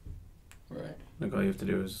 Right. Like, all you have to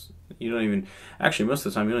do is, you don't even, actually, most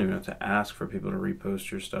of the time, you don't even have to ask for people to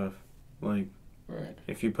repost your stuff. Like, right.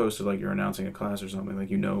 If you posted, like, you're announcing a class or something,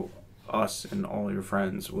 like, you know, us and all your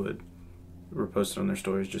friends would repost it on their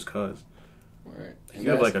stories just because. Right. And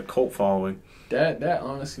you have, like, a cult following. That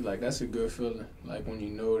honestly, like, that's a good feeling. Like, when you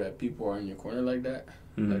know that people are in your corner like that,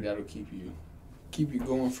 like, that'll keep you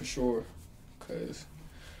going for sure. Because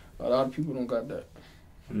a lot of people don't got that.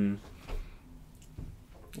 You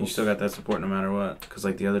still got that support no matter what. Because,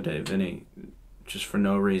 like, the other day, Vinny, just for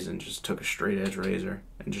no reason, just took a straight edge razor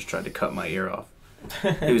and just tried to cut my ear off.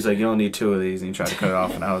 He was like, you don't need 2 of these, and he tried to cut it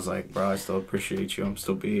off, and I was like, bro, I still appreciate you. I'm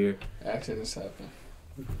still be here. Accidents happen.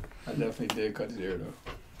 I definitely did cut his ear, though.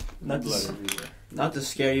 Not to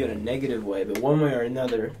scare you in a negative way, but one way or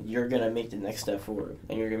another, you're going to make the next step forward,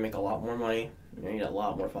 and you're going to make a lot more money, and you're going to get a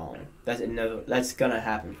lot more following. That's going to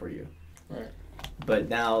happen for you. Right. But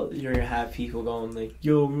now you're going to have people going like,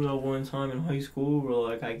 yo, remember that one time in high school where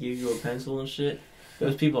like I gave you a pencil and shit?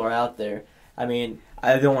 Those people are out there. I mean,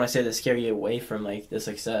 I don't want to say to scare you away from like the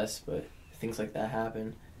success, but things like that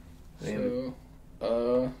happen. So,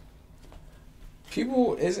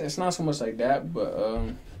 people, it's not so much like that, but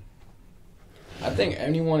I think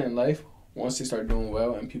anyone in life, once they start doing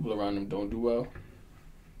well and people around them don't do well,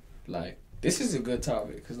 like, this is a good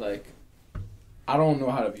topic, because, like, I don't know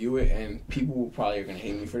how to view it, and people probably are going to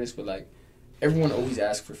hate me for this, but, like, everyone always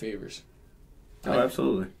asks for favors. Oh,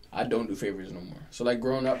 absolutely. I don't do favors no more. So, like,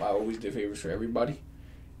 growing up, I always did favors for everybody.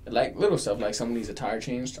 Like, little stuff, like someone needs a tire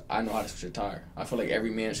changed, I know how to switch a tire. I feel like every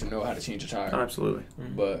man should know how to change a tire. Oh, absolutely.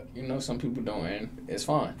 But, you know, some people don't, and it's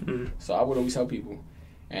fine. So I would always help people.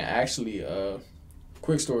 And actually,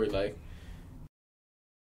 quick story, like,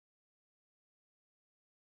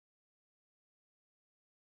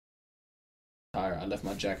 tire, I left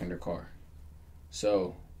my jack in their car.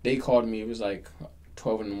 So they called me, it was like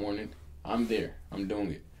 12 in the morning. I'm there, I'm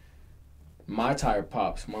doing it. My tire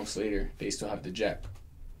pops months later, they still have the jack.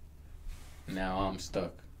 Now I'm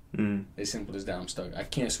stuck. As simple as that, I'm stuck. I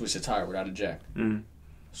can't switch a tire without a jack.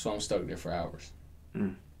 So I'm stuck there for hours.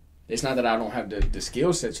 It's not that I don't have the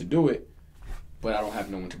skill set to do it, but I don't have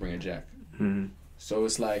no one to bring a jack. So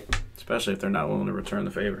it's like, especially if they're not willing to return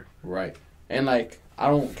the favor. Right. And like, I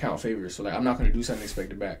don't count favors, so like, I'm not going to do something and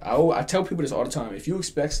expect it back. I tell people this all the time. If you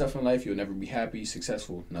expect stuff in life, you'll never be happy,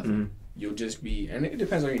 successful, nothing. You'll just be, and it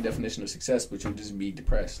depends on your definition of success, but you'll just be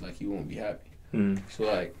depressed. Like, you won't be happy. So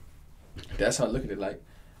like, that's how I look at it. Like,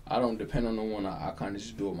 I don't depend on no one. I kind of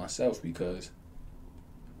just do it myself because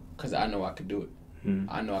I know I could do it.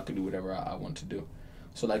 I know I could do whatever I want to do.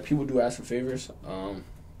 So like, people do ask for favors. I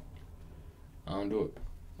don't do it.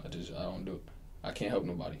 I don't do it. I can't help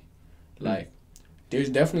nobody. Like, there's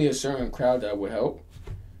definitely a certain crowd that would help,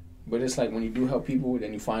 but it's like when you do help people,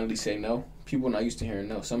 then you finally say no. People are not used to hearing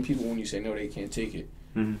no. Some people, when you say no, they can't take it.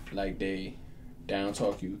 Like, they down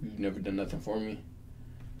talk you. You've never done nothing for me.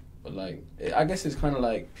 But like, I guess it's kind of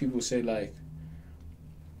like people say like,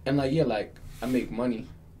 and like, yeah, like, I make money,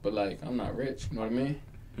 but like, I'm not rich. You know what I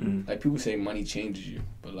mean? Like, people say money changes you,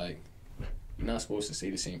 but like, you're not supposed to stay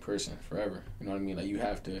the same person forever. You know what I mean? Like, you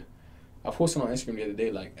have to. I posted on Instagram the other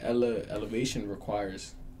day, like, elevation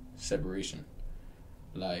requires separation.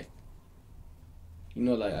 Like, you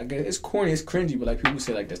know, like, I guess it's corny, it's cringy, but like, people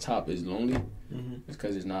say like the top is lonely. It's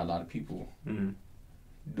because there's not a lot of people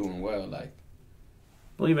doing well. Like,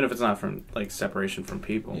 well, even if it's not from like separation from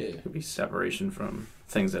people, yeah, it could be separation from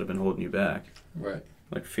things that have been holding you back. Right.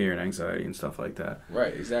 Like fear and anxiety and stuff like that.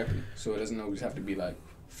 Right, exactly. So it doesn't always have to be like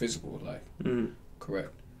physical, like,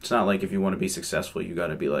 correct. It's not like if you want to be successful, you got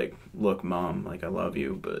to be like, look, mom, like, I love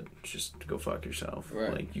you, but just go fuck yourself.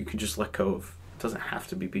 Right. Like, you can just let go of, it doesn't have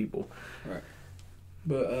to be people. Right.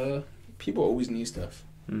 But people always need stuff.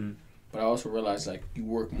 But I also realize, like, you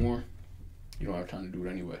work more, you don't have time to do it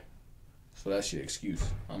anyway. So that's your excuse.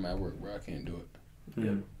 I'm at work, bro. I can't do it.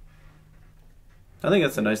 Mm-hmm. I think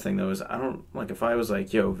that's the nice thing, though, is I don't, like, if I was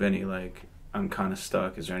like, yo, Vinny, like, I'm kind of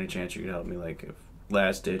stuck. Is there any chance you could help me, like, if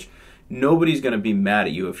last ditch? Nobody's going to be mad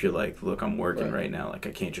at you if you're like, look, I'm working right now. Like,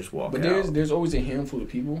 I can't just walk out. But there's always a handful of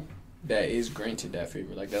people that is granted that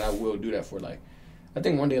favor, like, that I will do that for. Like, I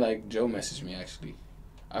think one day, like, Joe messaged me, actually.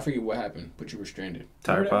 I forget what happened, but you were stranded.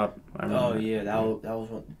 Tire pop? Oh, yeah, that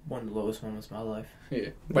was one of the lowest moments of my life. Yeah.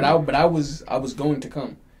 But I was going to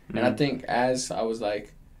come. And I think as I was,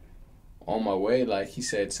 like, on my way, like, he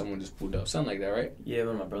said someone just pulled up. Something like that, right? Yeah,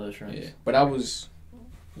 one of my brother's friends. Yeah. But I was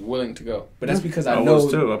willing to go. But that's because I know... I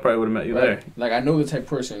was, too. I probably would have met you there. Like, I know the type of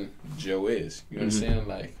person Joe is. You understand?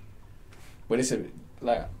 Like, but it's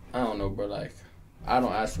like, I don't know, bro. Like, I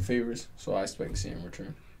don't ask for favors, so I expect to see in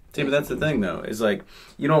return. See, but that's the thing, though, is like,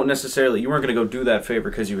 you weren't going to go do that favor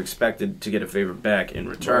because you expected to get a favor back in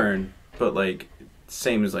return. Right. But, like,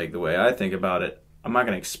 same as, like, the way I think about it, I'm not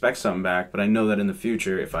going to expect something back, but I know that in the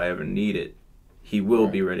future, if I ever need it, he will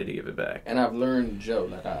be ready to give it back. And I've learned Joe.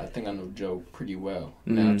 Like, I think I know Joe pretty well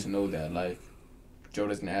now to know that, like, Joe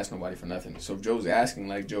doesn't ask nobody for nothing. So if Joe's asking,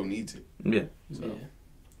 like, Joe needs it. Yeah. So. Yeah.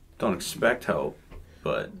 Don't expect help,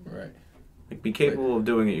 but like, be capable of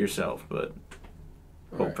doing it yourself, but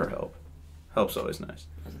hope for help. Help's always nice.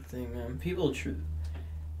 That's the thing, man. People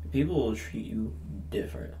will treat you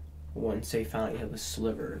different once they find out you have a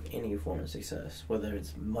sliver of any form of success, whether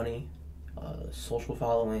it's money, social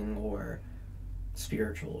following, or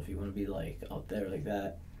spiritual, if you want to be like out there like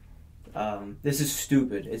that. This is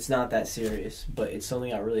stupid. It's not that serious, but it's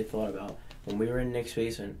something I really thought about when we were in Nick's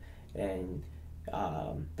basement and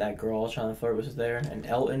that girl trying to flirt was there, and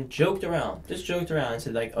Elton joked around and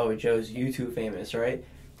said, like, oh, Joe's YouTube famous, right?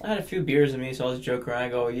 I had a few beers in me, so I was joking around. I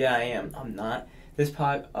go, yeah, I am. I'm not. The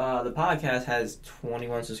podcast has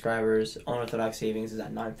 21 subscribers. Unorthodox Savings is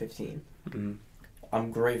at 915. Mm-hmm.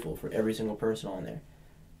 I'm grateful for every single person on there,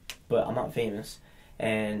 but I'm not famous.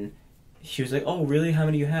 And she was like, oh, really? How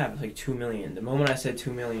many do you have? It's like 2 million. The moment I said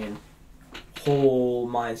 2 million, whole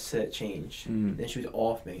mindset changed. Then she was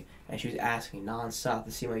off me, and she was asking nonstop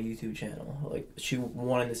to see my YouTube channel. Like, she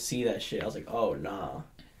wanted to see that shit. I was like, oh, nah.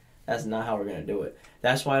 That's not how we're gonna do it.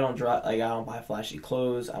 That's why I don't buy flashy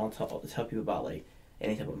clothes. I don't tell people about, like,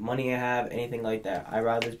 any type of money I have, anything like that. I'd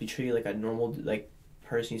rather just be treated like a normal, like,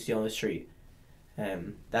 person you see on the street.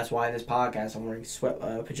 And that's why in this podcast I'm wearing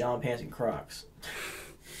pajama pants and Crocs.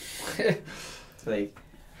 Like,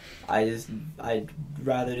 I'd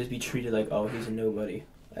rather just be treated like, oh, he's a nobody.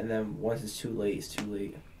 And then once it's too late, it's too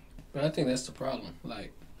late. But I think that's the problem.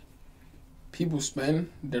 Like, people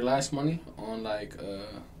spend their last money on, like,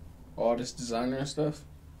 all this designer and stuff,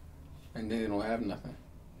 and then they don't have nothing.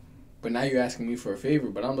 But now you're asking me for a favor,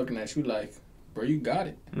 but I'm looking at you like, bro, you got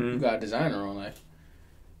it. You got a designer on, like,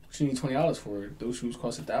 what you need $20 for? Those shoes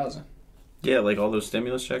cost $1,000. Yeah, like all those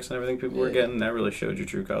stimulus checks and everything people were getting, that really showed your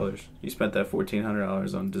true colors. You spent that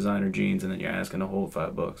 $1,400 on designer jeans, and then you're asking to hold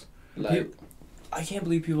 $5. Like, I can't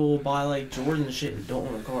believe people will buy, like, Jordan shit and don't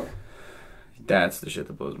own a car. That's the shit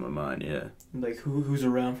that blows my mind, yeah. Like, who's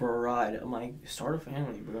around for a ride? I'm like, start a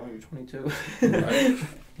family, bro. You're 22. Right?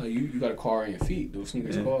 Like, you got a car on your feet. Those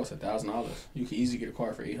sneakers cost $1,000. You can easily get a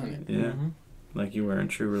car for $800. Yeah. Mm-hmm. Like you wearing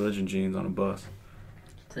True Religion jeans on a bus.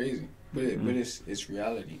 Crazy. But it's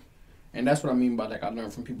reality. And that's what I mean by, like, I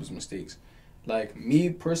learn from people's mistakes. Like,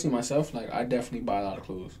 me, personally, myself, like, I definitely buy a lot of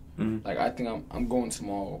clothes. Like, I think I'm going to the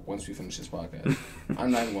mall once we finish this podcast.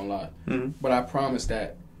 I'm not even going to lie. But I promise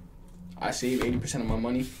that I save 80% of my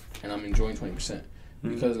money, and I'm enjoying 20%.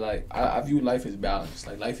 Because, like, I view life as balance.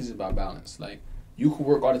 Like, life is about balance. Like, you could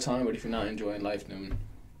work all the time, but if you're not enjoying life, then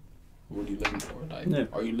what are you living for?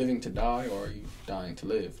 Like, are you living to die, or are you dying to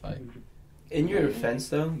live? Like, in your defense,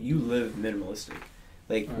 though, you live minimalistic.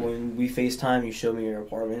 Like, when we FaceTime, you show me your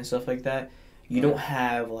apartment and stuff like that. You don't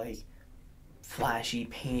have, like, flashy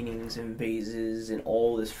paintings and vases and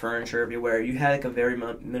all this furniture everywhere. You had, like, a very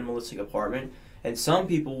minimalistic apartment. And some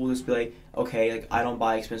people will just be like, okay, like, I don't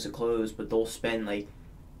buy expensive clothes, but they'll spend, like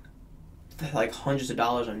hundreds of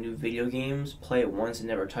dollars on new video games, play it once and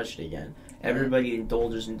never touch it again. Everybody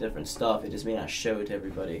indulges in different stuff. It just may not show it to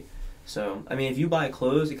everybody. So, I mean, if you buy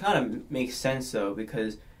clothes, it kind of makes sense, though,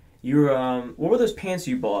 because you're, what were those pants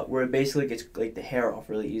you bought where it basically gets, like, the hair off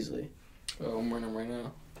really easily? Oh, I'm wearing them right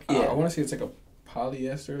now. Yeah. I want to say it's like a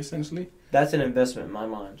polyester, essentially. That's an investment in my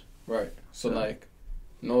mind. Right. So, like,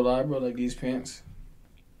 no lie, bro, like, these pants,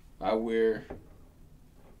 I wear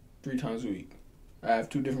 3 times a week. I have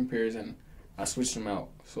 2 different pairs, and I switch them out.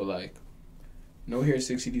 So, like, no hair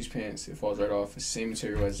sticks to these pants. It falls right off. It's the same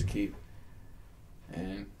material as the cape.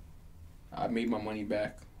 And I made my money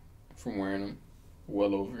back from wearing them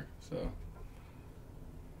well over. So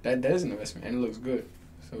that is an investment, and it looks good.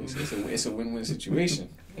 So it's a win-win situation.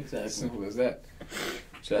 Exactly. Simple as that.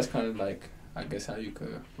 So that's kind of like, I guess, how you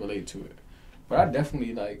could relate to it. But I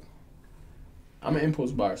definitely, like, I'm an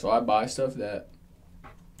impulse buyer, so I buy stuff that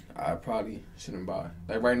I probably shouldn't buy.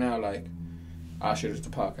 Like right now, like, I'll share this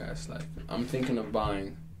with the podcast. Like, I'm thinking of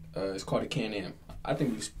buying, it's called a Can-Am. I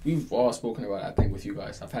think we've all spoken about it, I think, with you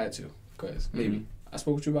guys. I've had to, because maybe. I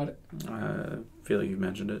spoke with you about it? I feel like you've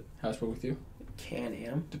mentioned it. How I spoke with you?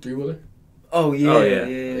 Can-Am? The 3-wheeler? Oh, yeah. Oh, yeah.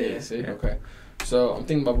 Yeah, see? Yeah. Okay. So, I'm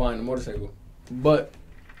thinking about buying a motorcycle. But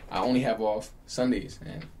I only have off Sundays,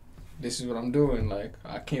 and this is what I'm doing. Like,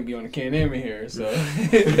 I can't be on the Can-Am in here, so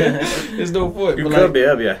there's no point. You but could like, be.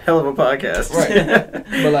 That'd be a hell of a podcast. Right.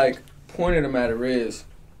 But, like, point of the matter is,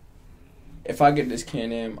 if I get this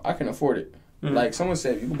Can-Am, I can afford it. Mm-hmm. Like, someone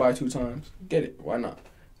said, you can buy 2 times. Get it. Why not?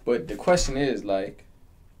 But the question is, like,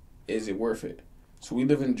 is it worth it? So we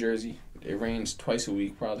live in Jersey. It rains twice a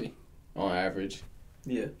week, probably, on average.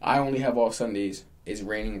 Yeah. I only have off Sundays. It's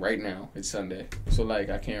raining right now. It's Sunday. So, like,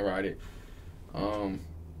 I can't ride it. And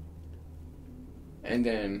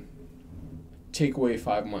then take away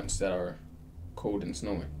 5 months that are cold and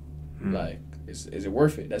snowing. Mm. Like, is it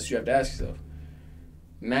worth it? That's what you have to ask yourself.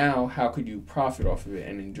 Now, how could you profit off of it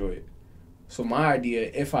and enjoy it? So my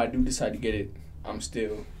idea, if I do decide to get it, I'm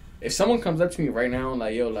still... If someone comes up to me right now and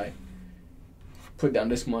like, yo, like, put down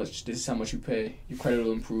this much, this is how much you pay, your credit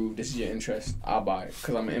will improve, this is your interest, I'll buy it.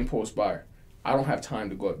 Because I'm an impulse buyer. I don't have time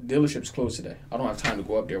to go up. Dealership's closed today. I don't have time to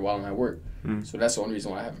go up there while I'm at work. Mm. So that's the only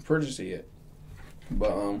reason why I haven't purchased it yet.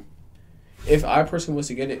 But if I personally was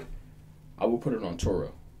to get it, I will put it on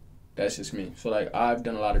Toro. That's just me. So, like, I've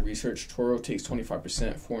done a lot of research. Toro takes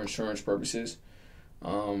 25% for insurance purposes.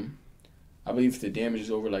 I believe if the damage is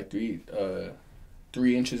over, like, 3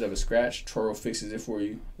 inches of a scratch, Toro fixes it for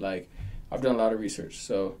you. Like, I've done a lot of research.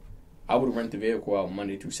 So, I would rent the vehicle out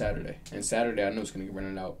Monday through Saturday. And Saturday, I know it's going to get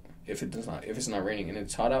rented out. If it's not raining and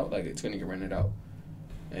it's hot out, like, it's going to get rented out.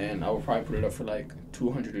 And I would probably put it up for, like,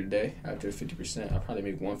 $200 a day. After 50%, I'll probably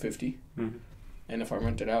make $150. Mm-hmm. And if I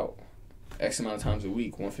rent it out X amount of times a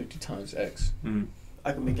week, 150 times X. Mm-hmm.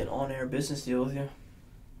 I could make an on-air business deal with you.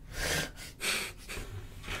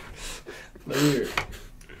 Weird.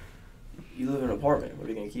 You live in an apartment. Where are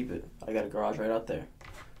you going to keep it? I got a garage right out there.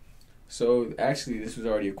 So, actually, this was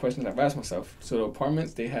already a question that I've asked myself. So, the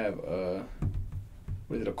apartments, they have, a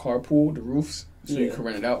carpool, the roofs? So, you can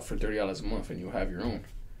rent it out for $30 a month and you'll have your own.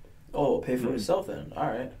 Oh, pay for itself then. All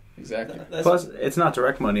right. Exactly. Plus, it's not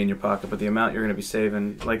direct money in your pocket, but the amount you're going to be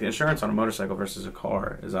saving, like the insurance on a motorcycle versus a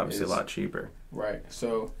car, is obviously a lot cheaper. Right.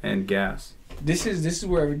 So. And gas. This is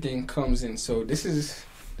where everything comes in. So this is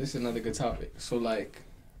another good topic. So like,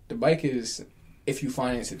 the bike is, if you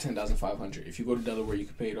finance it, $10,500. If you go to Delaware, you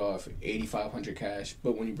can pay it off $8,500 cash.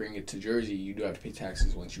 But when you bring it to Jersey, you do have to pay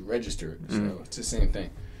taxes once you register it. So it's the same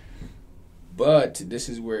thing. But this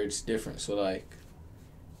is where it's different. So like,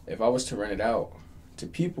 if I was to rent it out to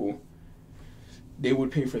people, they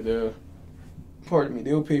would pay for the,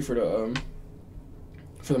 they would pay for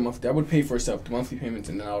the month. That would pay for itself, the monthly payments,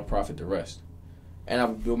 and then I would profit the rest. And I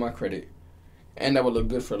would build my credit. And that would look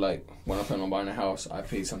good for, like, when I plan on buying a house, I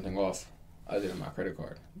paid something off other than my credit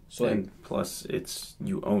card. So, and like, plus,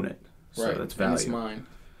 you own it. So right, that's value. And it's mine.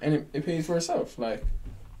 And it pays for itself, like,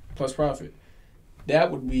 plus profit.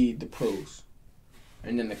 That would be the pros.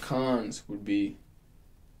 And then the cons would be,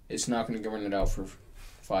 it's not going to get rented out for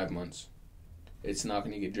 5 months. It's not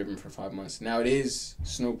going to get driven for 5 months. Now, it is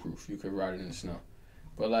snowproof. You could ride it in the snow.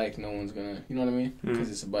 But, like, no one's going to, you know what I mean? Because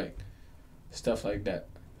it's a bike. Stuff like that.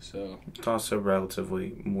 So it's also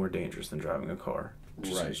relatively more dangerous than driving a car.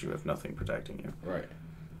 Just right. because you have nothing protecting you. Right.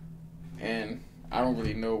 And I don't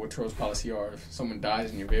really know what Toro's policy are if someone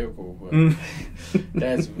dies in your vehicle, but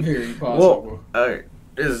that's very possible. Well,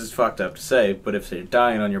 this is fucked up to say, but if they're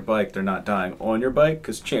dying on your bike, they're not dying on your bike,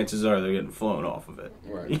 because chances are they're getting flown off of it.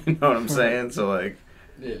 Right. You know what I'm saying? So, like...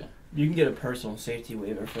 Yeah. You can get a personal safety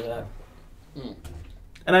waiver for that.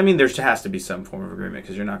 And I mean, there has to be some form of agreement,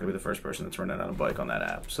 because you're not going to be the first person that's running out a bike on that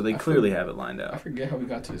app. So they clearly have it lined out. I forget how we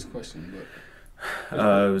got to this question, but...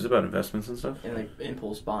 it was about investments and stuff. And, like,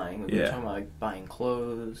 impulse buying. We were talking about, like, buying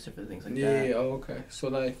clothes, different things like that. Yeah, okay. So,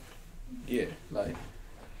 like, yeah, like...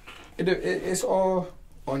 It's all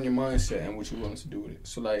on your mindset and what you're willing to do with it.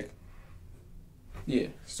 So, like... Yeah,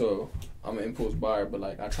 so I'm an impulse buyer, but,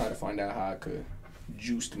 like, I try to find out how I could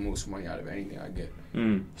juice the most money out of anything I get.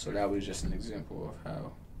 So that was just an example of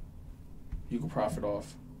how you can profit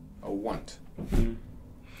off a want.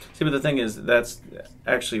 See, but the thing is, that's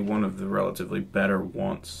actually one of the relatively better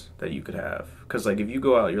wants that you could have. Because, like, if you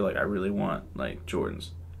go out, you're like, I really want, like,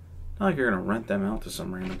 Jordans. Not like you're going to rent them out to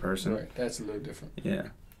some random person. Right, that's a little different. Yeah.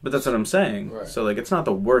 But that's what I'm saying. Right. So, like, it's not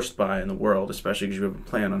the worst buy in the world, especially because you have a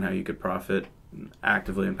plan on how you could profit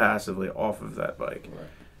actively and passively off of that bike. Right.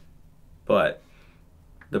 But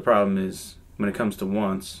the problem is, when it comes to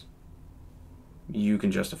wants, you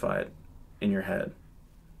can justify it in your head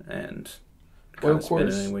and Well, kind of spin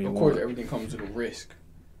it any way you of want. course, everything comes with a risk.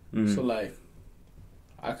 Mm-hmm. So, like,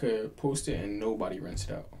 I could post it and nobody rents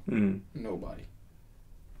it out. Mm-hmm. Nobody.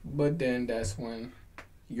 But then that's when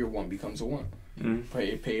your want becomes a want. You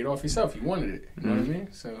pay it off yourself. You wanted it. You know what I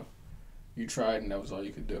mean? So you tried, and that was all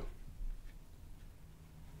you could do.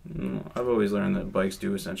 I've always learned that bikes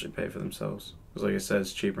do essentially pay for themselves. Because, like I said,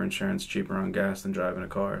 it's cheaper insurance, cheaper on gas than driving a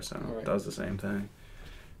car. So it does the same thing.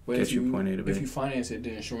 But Gets you point A to B. If you finance it,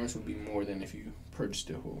 the insurance would be more than if you purchased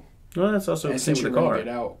it whole. Well, that's also the same with the car. Since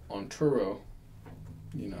you get out on Turo,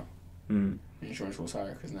 you know, insurance goes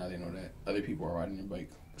higher because now they know that other people are riding your bike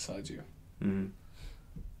besides you. Mm-hmm.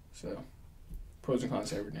 So, pros and cons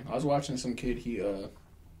to everything. I was watching some kid. He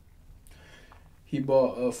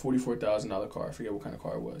bought a $44,000 car. I forget what kind of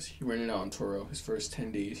car it was. He rented it out on Turo. His first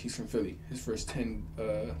 10 days. He's from Philly. He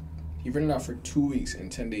rented it out for 2 weeks. In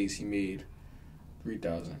 10 days, he made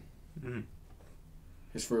 $3,000.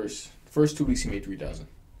 His first 2 weeks, he made $3,000,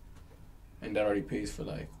 and that already pays for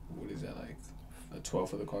like a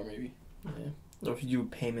 12th of the car maybe. Yeah. So if you do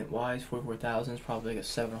payment wise, $44,000 is probably like a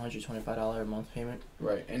 $725 a month payment.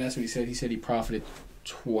 Right, and that's what he said. He said he profited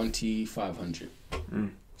 $2,500.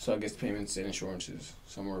 So I guess payments and insurance is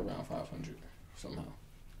somewhere around $500 somehow.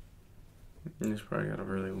 He's probably got a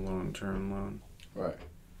really long-term loan. Right.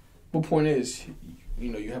 But point is, you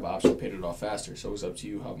know, you have an option to pay it off faster, so it's up to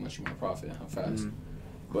you how much you want to profit and how fast.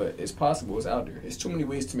 But it's possible. It's out there. There's too many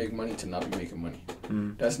ways to make money to not be making money.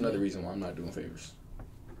 That's another reason why I'm not doing favors.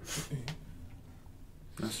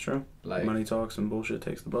 That's true. Like, money talks and bullshit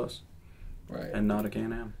takes the bus. Right. And not a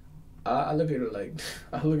Can-Am. I look at it like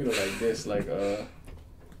this. Like,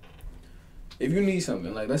 if you need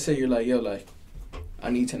something, like, let's say you're like, yo, like,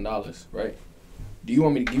 I need $10, right? Do you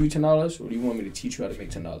want me to give you $10, or do you want me to teach you how to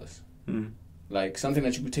make $10? Like, something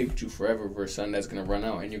that you could take with you forever versus something that's going to run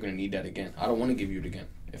out and you're going to need that again. I don't want to give you it again,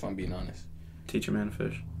 if I'm being honest. Teach a man to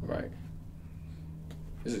fish. Right.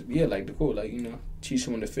 Yeah, like, the cool, like, you know, teach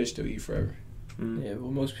someone to fish, they'll eat forever. Yeah,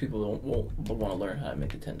 well, most people won't want to learn how to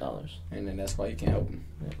make the $10. And then that's why you can't help them.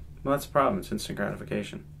 Yeah. Well, that's the problem. It's instant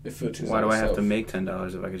gratification. It filters Why do I have itself. to make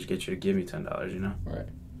 $10 if I could just get you to give me $10, you know? Right.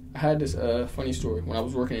 I had this funny story. When I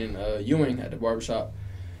was working in Ewing at the barbershop,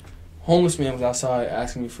 homeless man was outside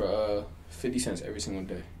asking me for 50 cents every single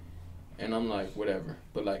day. And I'm like, whatever.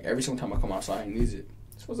 But, like, every single time I come outside, he needs it.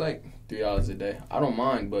 This was like $3 a day. I don't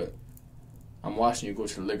mind, but I'm watching you go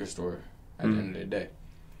to the liquor store at the end of the day.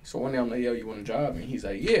 So one day I'm like, yo, you want a job? And he's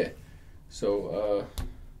like, yeah. So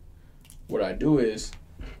what I do is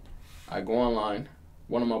I go online.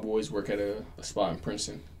 One of my boys work at a spot in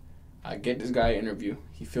Princeton. I get this guy an interview.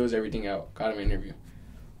 He fills everything out. Got him an interview.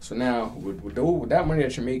 So now, with that money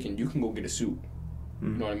that you're making, you can go get a suit. You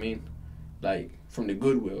know what I mean? Like, from the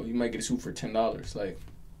Goodwill, you might get a suit for $10. Like,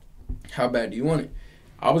 how bad do you want it?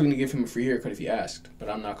 I was going to give him a free haircut if he asked, but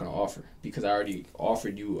I'm not going to offer because I already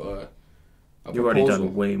offered you a You've already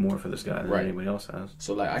done way more for this guy than anybody else has.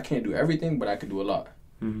 So, like, I can't do everything, but I could do a lot.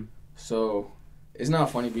 So, it's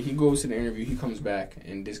not funny, but he goes to the interview, he comes back,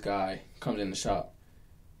 and this guy comes in the shop,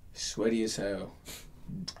 sweaty as hell.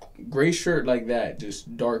 Gray shirt like that,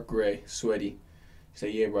 just dark gray, sweaty. He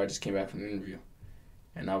said, yeah, bro, I just came back from the interview.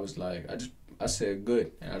 And I was like, I said,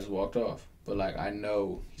 good, and I just walked off. But, like, I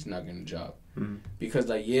know he's not getting a job. Because,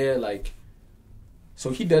 like, yeah, like,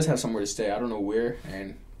 so he does have somewhere to stay. I don't know where,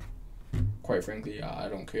 and quite frankly, I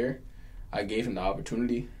don't care. I gave him the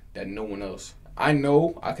opportunity that no one else. I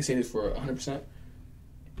know, I can say this for 100%.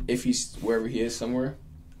 If he's wherever he is somewhere,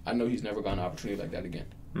 I know he's never got an opportunity like that again.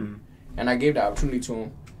 And I gave the opportunity to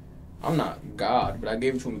him. I'm not God, but I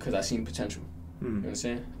gave it to him because I seen potential. You know what I'm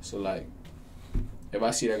saying? So, like, if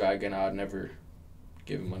I see that guy again, I'd never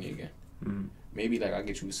give him money again. Maybe, like, I'll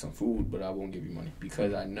get you some food, but I won't give you money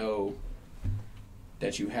because I know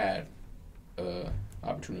that you had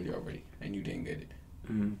opportunity already and you didn't get it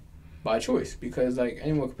by choice, because, like,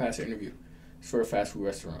 anyone can pass an interview. It's for a fast food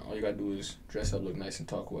restaurant. All you gotta do is dress up, look nice, and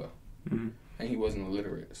talk well. And he wasn't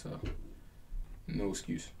illiterate, so no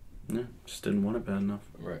excuse. Yeah, just didn't want it bad enough.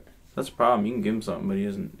 Right. That's the problem. You can give him something, but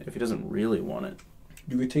if he doesn't really want it.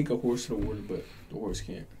 You could take a horse to the water, but the horse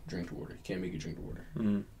can't drink the water. He can't make you drink the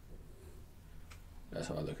water. That's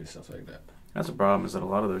how I look at stuff like that. That's the problem, is that a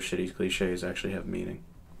lot of those shitty cliches actually have meaning.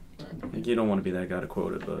 Right. Like, you don't want to be that guy to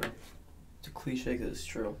quote it, but It's a cliche because it's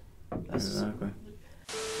true. exactly.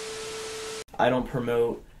 I don't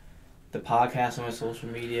promote the podcast on my social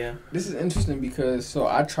media. This is interesting because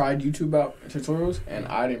I tried YouTube out tutorials and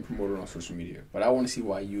I didn't promote it on social media, but I want to see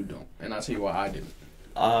why you don't, and I'll tell you why I didn't.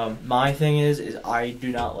 My thing is I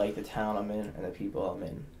do not like the town I'm in and the people I'm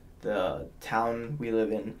in. The town we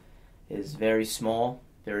live in is very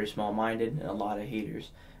small-minded, and a lot of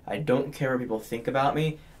haters. I don't care what people think about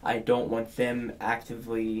me. I don't want them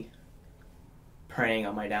actively preying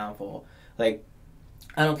on my downfall. Like,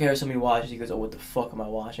 I don't care if somebody watches, he goes, oh, what the fuck am I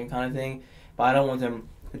watching kind of thing. But I don't want them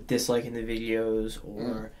disliking the videos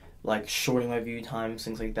or, like, shorting my view times,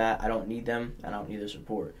 things like that. I don't need them, and I don't need their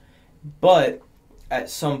support. But at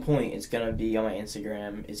some point, it's going to be on my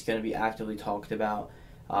Instagram. It's going to be actively talked about.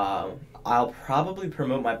 I'll probably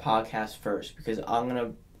promote my podcast first because I'm going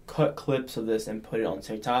to cut clips of this and put it on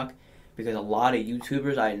TikTok because a lot of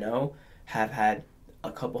YouTubers I know have had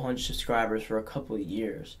a couple hundred subscribers for a couple of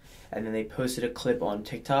years, and then they posted a clip on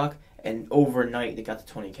TikTok, and overnight they got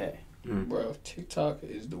to 20K. Bro, TikTok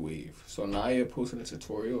is the wave. So Naya posted a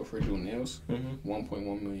tutorial for doing nails,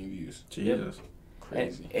 1.1 million views. Jesus.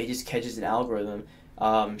 Crazy. And it just catches an algorithm.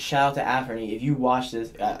 Shout out to Anthony. If you watch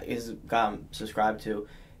this, his guy I'm subscribed to,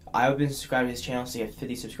 I've been subscribed to his channel since he had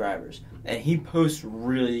 50 subscribers, and he posts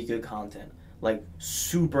really good content, like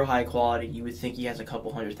super high quality. You would think he has a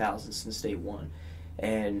couple 100,000 since day one.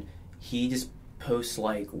 And he just posts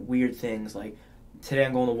like weird things like, today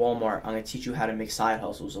I'm going to Walmart, I'm going to teach you how to make side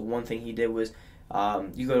hustles. So one thing he did was,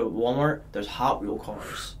 you go to Walmart, there's Hot Wheel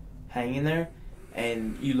cars hanging there,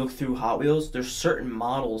 and you look through Hot Wheels, there's certain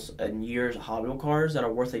models and years of Hot Wheel cars that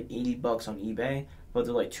are worth like $80 on eBay, but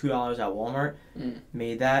they're like $2 at Walmart.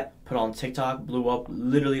 Made that, put on TikTok, blew up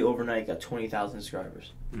literally overnight, got 20,000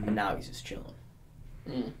 subscribers. And now he's just chilling.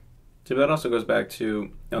 See, but that also goes back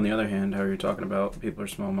to, on the other hand, how you're talking about people are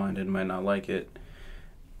small-minded and might not like it.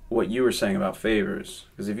 What you were saying about favors.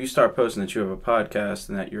 Because if you start posting that you have a podcast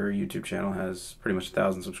and that your YouTube channel has pretty much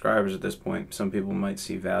 1,000 subscribers at this point, some people might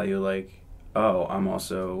see value like, oh, I'm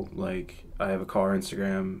also, like, I have a car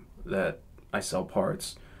Instagram that I sell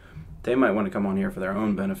parts. They might want to come on here for their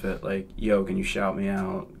own benefit. Like, yo, can you shout me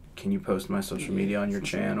out? Can you post my social media on your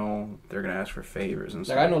channel? They're going to ask for favors and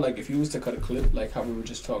stuff. Like, I know, like, if you was to cut a clip, like how we were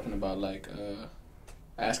just talking about, like,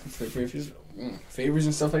 asking for favors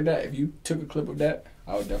and stuff like that, if you took a clip of that,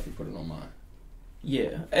 I would definitely put it on mine.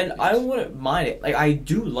 Yeah, and I wouldn't mind it. Like, I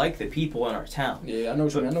do like the people in our town. Yeah, I know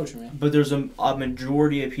what you mean. But there's a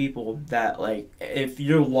majority of people that, like, if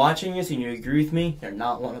you're watching this and you agree with me, you're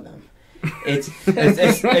not one of them. This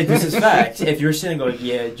is fact. If you're sitting going,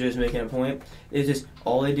 yeah, just making a point, it's just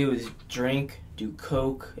all they do is drink, do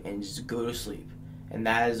coke, and just go to sleep, and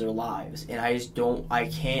that is their lives. And I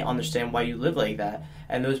can't understand why you live like that.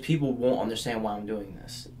 And those people won't understand why I'm doing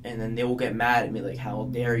this, and then they will get mad at me like, how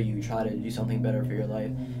dare you try to do something better for your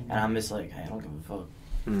life? And I'm just like, hey, I don't give a fuck.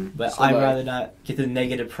 But so I'd rather not get the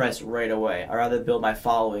negative press right away. I'd rather build my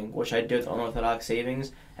following, which I did with Unorthodox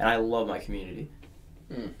Savings, and I love my community.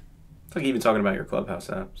 It's like even talking about your Clubhouse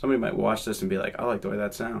app. Somebody might watch this and be like, I like the way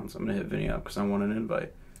that sounds. I'm going to hit Vinny up because I want an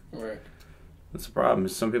invite. Right. That's the problem.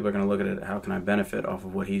 Is some people are going to look at it, how can I benefit off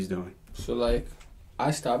of what he's doing? So, like,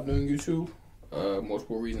 I stopped doing YouTube.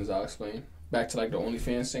 Multiple reasons I'll explain. Back to, like, the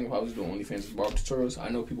OnlyFans thing. If I was doing OnlyFans with barber tutorials, I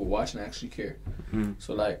know people watch and actually care.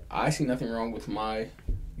 So, like, I see nothing wrong with my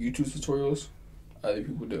YouTube tutorials. Other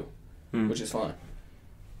people do, which is fine.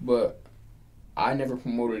 But I never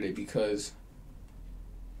promoted it because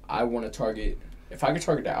I want to target, if I could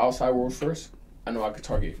target the outside world first, I know I could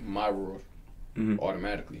target my world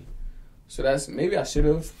automatically. So that's, maybe I should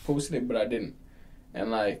have posted it, but I didn't.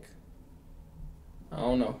 And like, I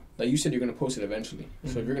don't know. Like you said, you're going to post it eventually.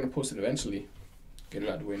 So if you're going to post it eventually, get it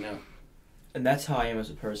out of the way now. And that's how I am as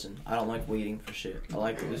a person. I don't like waiting for shit. I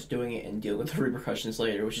like just doing it and dealing with the repercussions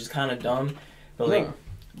later, which is kind of dumb. But like,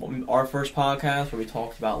 our first podcast where we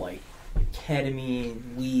talked about like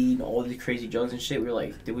ketamine, weed, and all these crazy drugs and shit, we were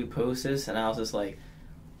like, did we post this? And I was just like,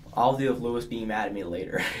 I'll deal with Lewis being mad at me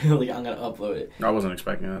later. Like, I'm going to upload it. I wasn't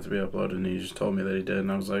expecting that to be uploaded, and he just told me that he did,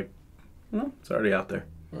 and I was like, well, it's already out there.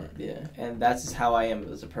 Right. Yeah, and that's just how I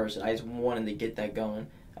am as a person. I just wanted to get that going.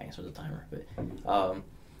 I guess it was a timer, but,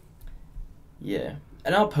 yeah.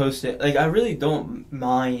 And I'll post it. Like, I really don't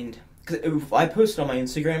mind, because if I post it on my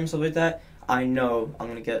Instagram and stuff like that, I know I'm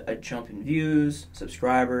going to get a jump in views,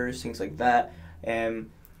 subscribers, things like that. And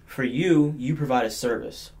for you, you provide a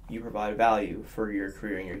service. You provide value for your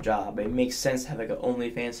career and your job. It makes sense to have like an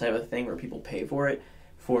OnlyFans type of thing where people pay for it.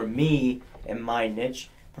 For me and my niche,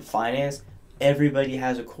 for finance, everybody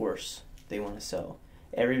has a course they want to sell.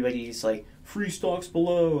 Everybody's like, free stocks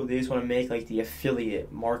below. They just want to make like the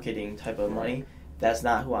affiliate marketing type of money. That's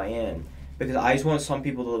not who I am. Because I just want some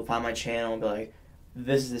people to find my channel and be like,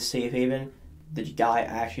 this is the safe haven. The guy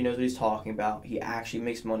actually knows what he's talking about. He actually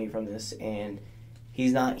makes money from this, and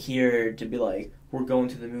he's not here to be like, we're going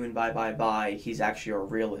to the moon, bye. He's actually a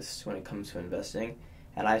realist when it comes to investing,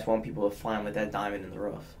 and I just want people to find like that diamond in the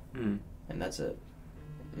rough, and that's it.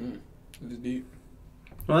 It's deep.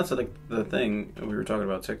 Well, that's like the thing we were talking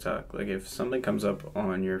about TikTok. Like, if something comes up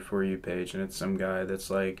on your For You page and it's some guy that's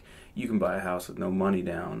like, you can buy a house with no money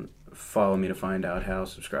down, follow me to find out how,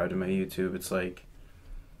 subscribe to my YouTube. It's like...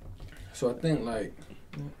 So I think, like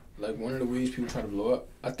one of the ways people try to blow up,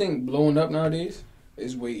 I think blowing up nowadays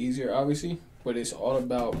is way easier, obviously, but it's all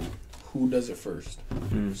about who does it first.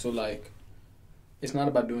 So, like, it's not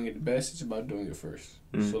about doing it the best, it's about doing it first.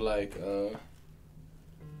 So, like a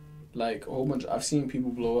whole bunch, I've seen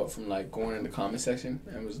people blow up from, like, going in the comment section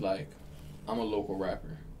and was like, I'm a local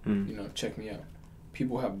rapper, you know, check me out.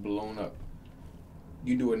 People have blown up.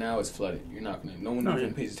 You do it now, it's flooded. You're not gonna. No one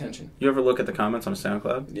even pays attention. You ever look at the comments on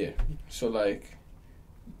SoundCloud? Yeah. So, like,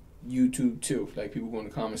 YouTube too. Like, people go in the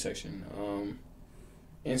comment section.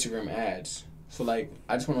 Instagram ads. So, like,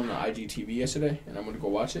 I just went on the IGTV yesterday, and I'm gonna go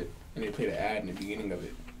watch it, and they played an ad in the beginning of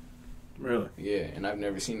it. Really? Yeah, and I've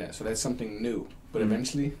never seen that. So that's something new. But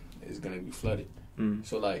eventually, it's gonna be flooded.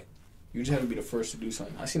 So, like, you just have to be the first to do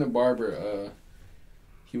something. I seen a barber.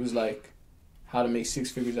 He was like, how to make 6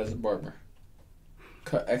 figures as a barber.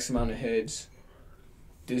 Cut X amount of heads,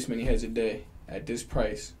 this many heads a day, at this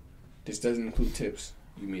price. This doesn't include tips.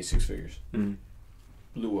 You made 6 figures.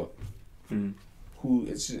 Blew up. Who?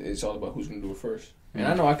 It's all about who's gonna do it first. And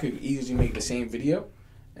I know I could easily make the same video,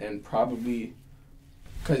 and probably,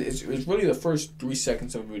 cause it's really the first 3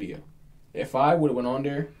 seconds of a video. If I would have went on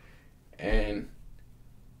there, and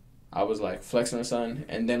I was like flexing or something,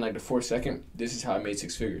 and then like the 4th second, this is how I made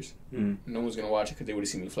 6 figures. No one's gonna watch it because they would have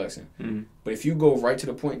seen me flexing. But if you go right to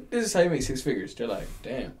the point, this is how you make 6 figures. They're like,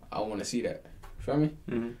 damn, I want to see that. You feel me?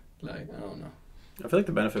 Like, I don't know. I feel like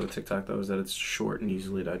the benefit with TikTok though is that it's short and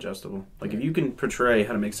easily digestible. Like, if you can portray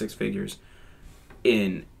how to make 6 figures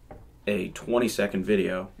in a 20-second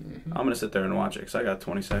video, I'm gonna sit there and watch it because I got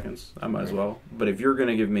 20 seconds. I might as well. But if you're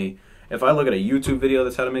gonna give me, if I look at a YouTube video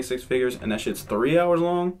that's how to make 6 figures and that shit's 3 hours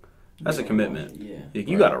long, that's a commitment. Yeah. Like,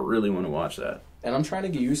 you gotta really want to watch that. And I'm trying to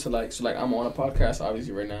get used to, like, so, like, I'm on a podcast,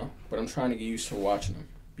 obviously, right now, but I'm trying to get used to watching them.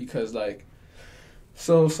 Because, like,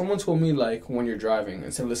 so someone told me, like, when you're driving,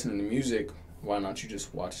 instead of listening to music, why not you just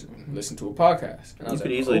listen to a podcast? And I was you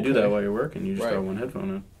could like, easily do that while you're working. You just throw one headphone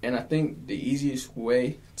in. And I think the easiest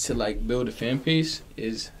way to, like, build a fan base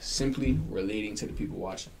is simply relating to the people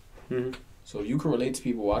watching. So if you can relate to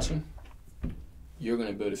people watching, you're going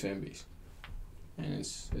to build a fan base. And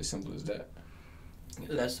it's as simple as that.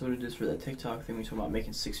 That's what it is for that TikTok thing we talk about,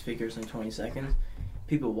 making 6 figures in 20 seconds.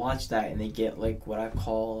 People watch that and they get like what I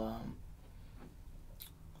call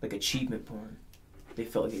like achievement porn. They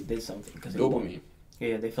feel like they did something because dopamine.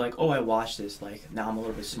 Yeah, they feel like, oh, I watched this. Like, now I'm a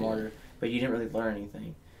little bit smarter, but you didn't really learn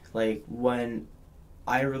anything. Like, when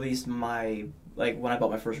I released when I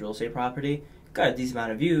bought my first real estate property, got a decent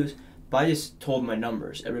amount of views, but I just told my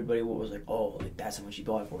numbers. Everybody was like, oh, like, that's how much you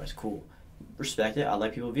bought it for. That's cool. Respect it. I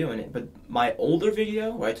like people viewing it. But my older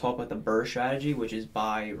video where I talk about the BRRRR strategy, which is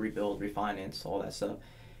buy, rebuild, refinance, all that stuff,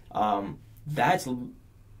 that's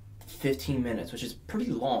 15 minutes, which is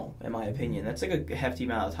pretty long in my opinion. That's like a hefty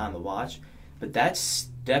amount of time to watch. But that's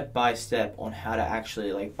step by step on how to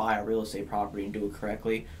actually like buy a real estate property and do it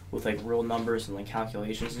correctly with like real numbers and like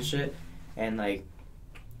calculations and shit. And like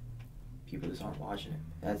people just aren't watching it.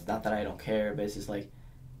 That's not that I don't care, but it's just like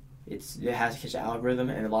it has to catch the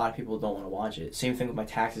algorithm, and a lot of people don't want to watch it. Same thing with my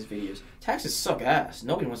taxes videos. Taxes suck ass.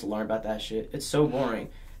 Nobody wants to learn about that shit. It's so boring,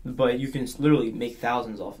 but you can literally make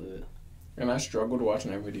thousands off of it. And I struggled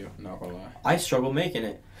watching that video. Not gonna lie. I struggle making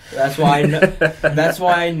it. That's why I know. That's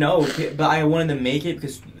why I know. But I wanted to make it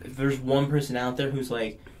because if there's one person out there who's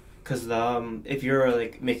like, because if you're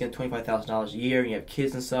like making $25,000 a year and you have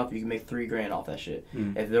kids and stuff, you can make $3,000 off that shit.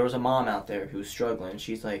 If there was a mom out there who's struggling,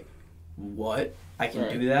 she's like, what? I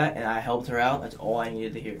can do that, and I helped her out. That's all I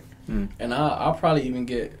needed to hear. And I'll probably even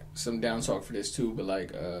get some down talk for this too. But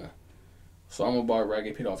like, so I'm a barber. I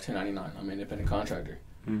get paid off $10.99. I'm an independent contractor.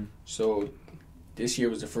 So this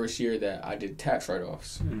year was the first year that I did tax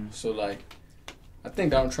write-offs. So like, I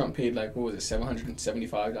think Donald Trump paid like, what was it,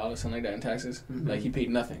 $775, something like that in taxes. Like, he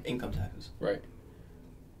paid nothing. Income taxes. Right.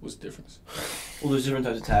 What's the difference? Well, there's different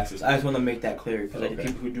types of taxes. I just want to make that clear because like,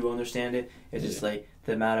 people who do understand it, it's just like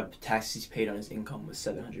the amount of taxes he paid on his income was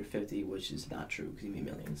 $750, which is not true because he made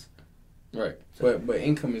millions. Right. So, but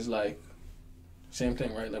income is like same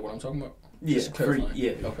thing, right? Like what I'm talking about. Yeah.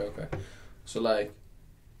 Okay. So like,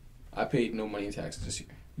 I paid no money in taxes this year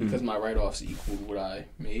because my write-offs equaled what I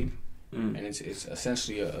made, and it's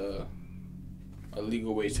essentially a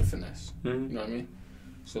legal way to finesse. You know what I mean?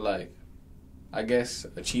 So like, I guess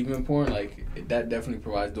achievement porn, like that definitely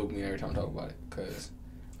provides dopamine every time I talk about it, because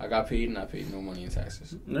I got paid and I paid no money in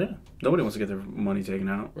taxes. Yeah, nobody wants to get their money taken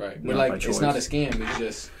out. Right, but like it's not a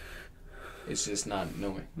scam. It's just not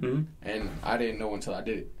knowing, and I didn't know until I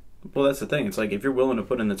did it. Well, that's the thing. It's like if you're willing to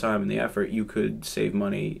put in the time and the effort, you could save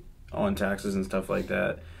money on taxes and stuff like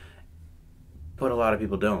that. But a lot of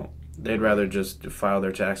people don't. They'd rather just file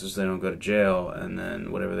their taxes so they don't go to jail, and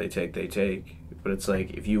then whatever they take, they take. But it's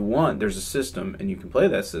like, if you want, there's a system, and you can play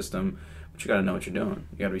that system, but you got to know what you're doing.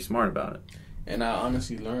 You got to be smart about it. And I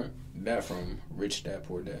honestly learned that from Rich Dad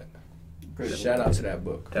Poor Dad. Shout out to that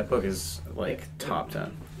book. That book is like top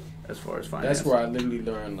 10 as far as finance. That's where I literally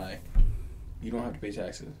learned, like, you don't have to pay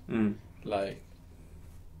taxes. Like,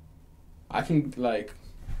 I can, like,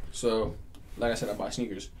 so, like I said, I buy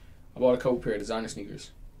sneakers. I bought a couple pair of designer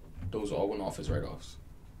sneakers. Those all went off as write-offs.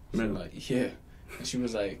 So, like, yeah. And she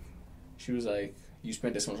was like, you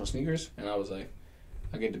spent this much on sneakers? And I was like,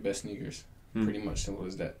 I get the best sneakers. Pretty much simple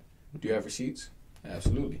as that. Do you have receipts?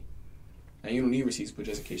 Absolutely. And you don't need receipts, but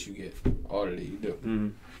just in case you get audited, you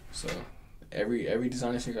do. So every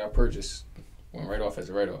designer sneaker I purchased went right off as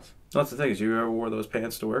a write-off. That's the thing, is you ever wore those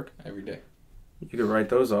pants to work? Every day. You could write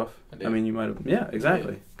those off. I mean, you might have... Yeah,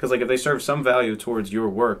 exactly. Because, like, if they serve some value towards your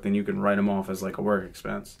work, then you can write them off as, like, a work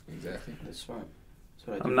expense. Exactly. That's smart. That's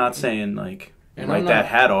what I do. I'm not saying, like, and write that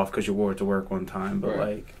hat off because you wore it to work one time, but,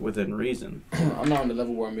 like, within reason. I'm not on the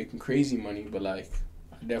level where I'm making crazy money, but, like,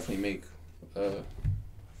 I definitely make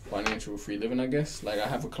financial free living, I guess. Like, I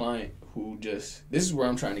have a client who just... This is where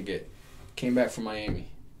I'm trying to get. Came back from Miami.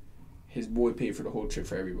 His boy paid for the whole trip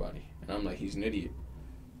for everybody. And I'm like, he's an idiot.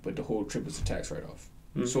 But the whole trip is a tax write-off.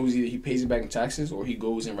 So it's either he pays it back in taxes or he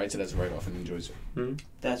goes and writes it as a write-off and enjoys it.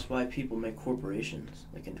 That's why people make corporations,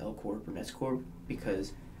 like an L Corp or S Corp,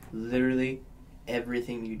 because literally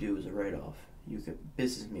everything you do is a write-off. You get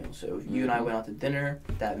business meals. So if you and I went out to dinner,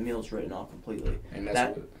 that meal's written off completely. And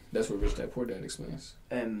that's what Rich Dad Poor Dad explains.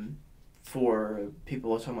 For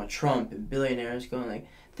people talking about Trump and billionaires going like,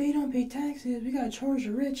 they don't pay taxes, we gotta charge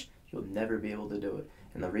the rich, you'll never be able to do it.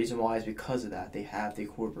 And the reason why is because of that. They have the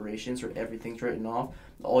corporations where everything's written off.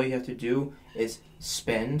 All you have to do is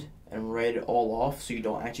spend and write it all off so you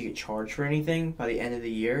don't actually get charged for anything by the end of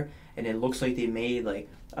the year. And it looks like they made like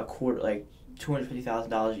a quarter, like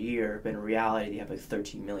 $250,000 a year, but in reality they have like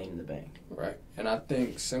 $13 million in the bank. Right. And I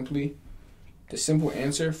think the simple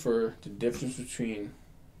answer for the difference between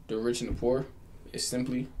the rich and the poor is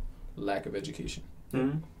simply lack of education.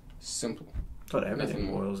 Simple. That's what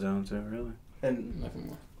everything boils down to, really. And nothing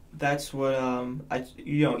more. That's what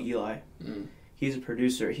you know Eli. He's a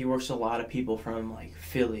producer. He works with a lot of people from like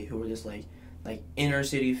Philly who are just like inner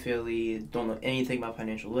city Philly, don't know anything about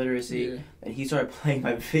financial literacy, and he started playing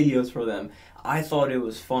my videos for them. I thought it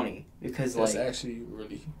was funny because that's actually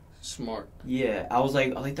really smart. Yeah, I was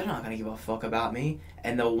like they're not gonna give a fuck about me.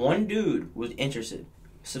 And the one dude was interested,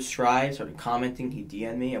 subscribed, started commenting. He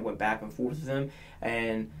DM'd me. I went back and forth with him,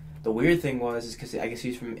 and the weird thing is because I guess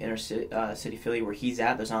he's from inner city Philly where he's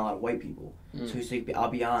at. There's not a lot of white people, so he's like,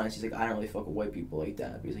 I'll be honest. He's like, I don't really fuck with white people like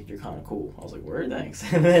that. But he's like, you're kind of cool. I was like, word, thanks.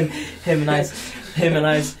 And then him and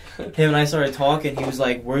I started talking. He was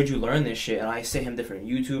like, where'd you learn this shit? And I sent him different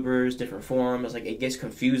YouTubers, different forums. I was like, it gets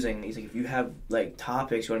confusing. He's like, if you have like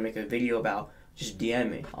topics you want to make a video about, just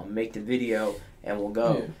DM me. I'll make the video and we'll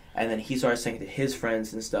go. Yeah. And then he started saying to his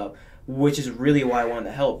friends and stuff, which is really why I wanted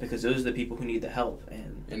to help, because those are the people who need the help.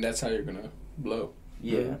 And that's how you're going to blow.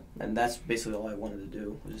 Yeah, and that's basically all I wanted to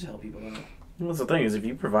do, was just help people out. Well, that's the thing, is if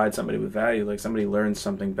you provide somebody with value, like somebody learns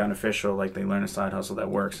something beneficial, like they learn a side hustle that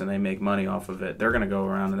works and they make money off of it, they're going to go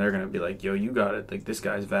around and they're going to be like, yo, you got it. Like, this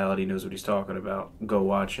guy's valid. He knows what he's talking about. Go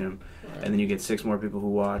watch him. Right. And then you get 6 more people who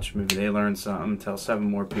watch. Maybe they learn something, tell 7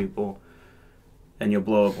 more people, and you'll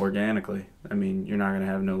blow up organically. I mean, you're not going to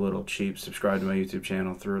have no little cheap subscribe to my YouTube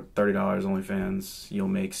channel through $30 OnlyFans. You'll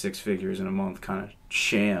make 6 figures in a month kind of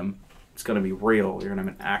sham. It's going to be real. You're going to have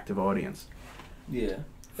an active audience. Yeah.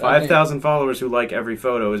 5,000 followers who like every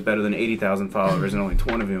photo is better than 80,000 followers and only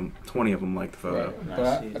 20 of them like the photo. Right. But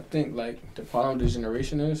I think, like, the problem with this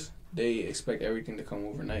generation is they expect everything to come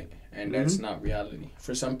overnight, and that's not reality.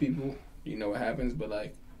 For some people, you know what happens, but,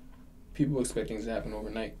 like, people expect things to happen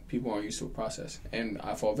overnight. People aren't used to a process. And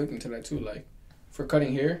I fall victim to that, too. Like, for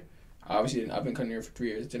cutting hair, obviously, I've been cutting hair for 3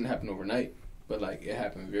 years. It didn't happen overnight, but, like, it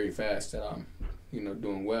happened very fast that I'm,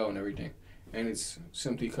 doing well and everything. And it's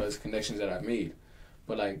simply because connections that I've made.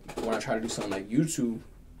 But, like, when I try to do something like YouTube,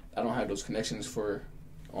 I don't have those connections for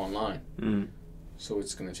online. So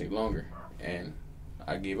it's going to take longer. And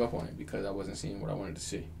I gave up on it because I wasn't seeing what I wanted to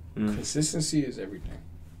see. Consistency is everything,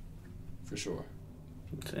 for sure.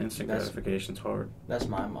 Instant gratification's hard. That's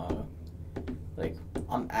my motto. Like,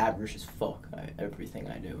 I'm average as fuck at everything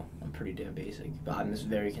I do. I'm pretty damn basic, but I'm just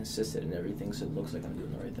very consistent in everything, so it looks like I'm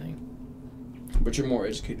doing the right thing. But you're more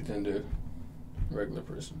educated than the regular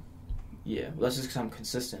person. Yeah, well, that's just because I'm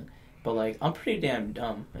consistent. But, like, I'm pretty damn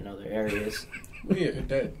dumb in other areas. Well, yeah,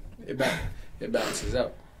 it balances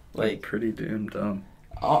out. Like, pretty damn dumb.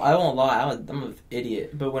 I won't lie, I'm an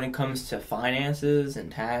idiot. But when it comes to finances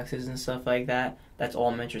and taxes and stuff like that, that's all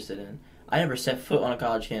I'm interested in. I never set foot on a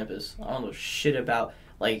college campus. I don't know shit about,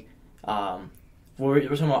 like, we're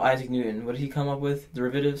talking about Isaac Newton. What did he come up with?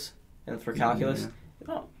 Derivatives and for calculus?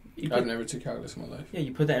 Yeah. Oh, I've never took calculus in my life. Yeah,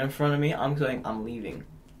 you put that in front of me, I'm saying I'm leaving.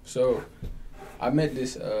 So, I met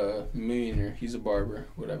this millionaire. He's a barber,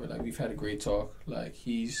 whatever. Like, we've had a great talk. Like,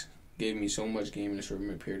 he's gave me so much game in a short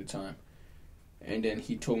period of time. And then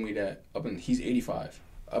he told me that he's 85.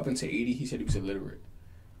 Up until 80, he said he was illiterate.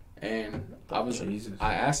 And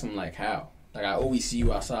I asked him, like, how? Like, I always see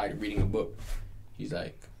you outside reading a book. He's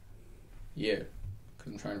like, yeah,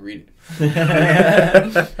 because I'm trying to read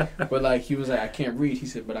it. But, like, he was like, I can't read. He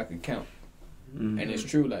said, but I can count. Mm-hmm. And it's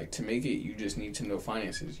true. Like, to make it, you just need to know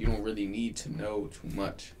finances. You don't really need to know too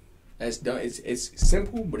much. That's done. It's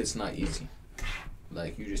simple, but it's not easy.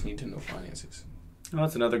 Like, you just need to know finances. Oh,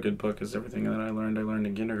 that's another good book, is everything that I learned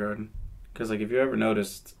in kindergarten. Because, like, if you ever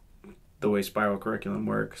noticed the way spiral curriculum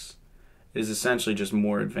works, it is essentially just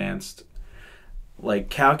more advanced. Like,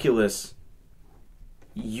 calculus,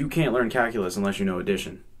 you can't learn calculus unless you know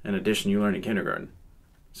addition. And addition you learn in kindergarten.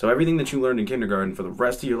 So everything that you learned in kindergarten, for the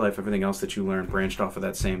rest of your life, everything else that you learned branched off of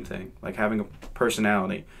that same thing. Like having a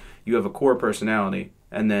personality. You have a core personality,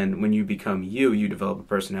 and then when you become you develop a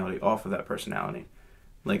personality off of that personality.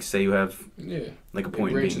 Like, say you have, like, a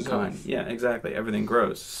point in being kind. Yeah, exactly. Everything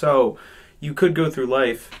grows. So, you could go through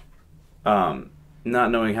life not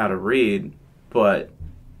knowing how to read, but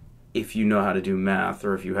if you know how to do math,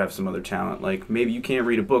 or if you have some other talent, like, maybe you can't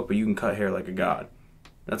read a book, but you can cut hair like a god.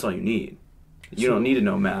 That's all you need. You don't need to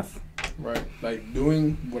know math. Right. Like,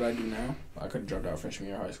 doing what I do now, I could have dropped out freshman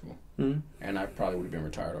year of high school. Mm-hmm. And I probably would have been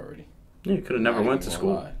retired already. Yeah, you could have never went to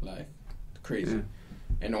school. Lie. Like, crazy. Yeah.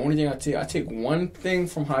 And the only thing I take one thing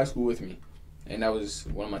from high school with me, and that was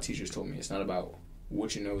one of my teachers told me. It's not about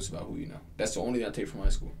what you know, it's about who you know. That's the only thing I take from high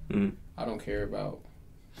school. Mm-hmm. I don't care about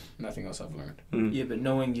nothing else I've learned. Mm-hmm. Yeah, but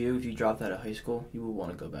knowing you, if you dropped out of high school, you would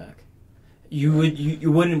want to go back. You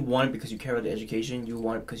wouldn't want it because you care about the education. You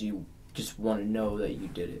want it because you just want to know that you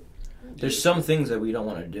did it. There's some things that we don't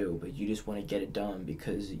want to do, but you just want to get it done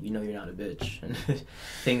because you know you're not a bitch.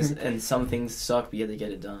 And some things suck, but you have to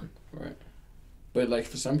get it done. Right. But, like,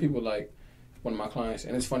 for some people, like, one of my clients,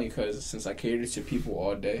 and it's funny because since I cater to people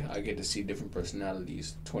all day, I get to see different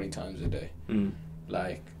personalities 20 times a day. Mm.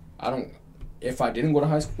 Like, if I didn't go to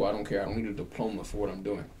high school, I don't care. I don't need a diploma for what I'm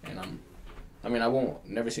doing. And I won't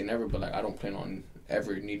never say never, but, like, I don't plan on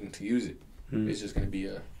ever needing to use it. Mm. It's just going to be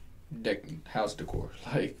a house decor.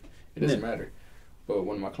 Like, it doesn't matter. But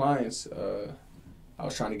one of my clients, I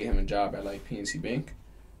was trying to get him a job at, like, PNC Bank,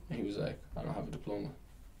 and he was like, I don't have a diploma.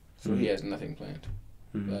 So he has nothing planned.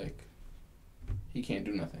 Mm-hmm. Like, he can't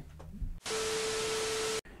do nothing.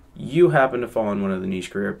 You happen to fall on one of the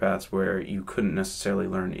niche career paths where you couldn't necessarily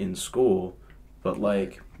learn in school, but,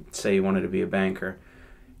 like, say you wanted to be a banker.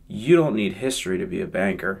 You don't need history to be a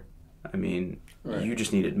banker. I mean, you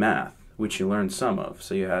just needed math, which you learned some of,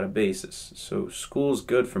 so you had a basis. So school's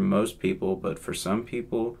good for most people, but for some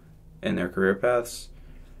people and their career paths,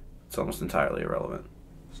 it's almost entirely irrelevant.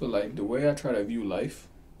 So, like, the way I try to view life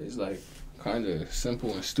is, like, kind of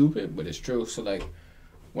simple and stupid, but it's true. So, like,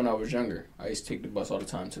 when I was younger, I used to take the bus all the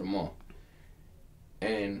time to the mall.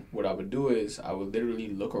 And what I would do is I would literally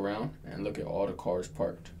look around and look at all the cars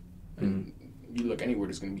parked. And you look anywhere,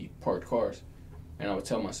 there's going to be parked cars. And I would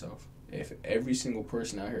tell myself, if every single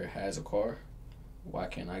person out here has a car, why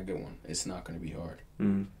can't I get one? It's not going to be hard.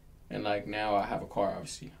 Mm. And, like, now I have a car,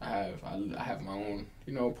 obviously. I have my own,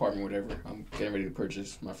 apartment, whatever. I'm getting ready to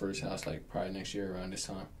purchase my first house, like, probably next year around this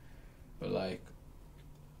time. But, like,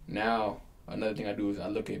 now another thing I do is I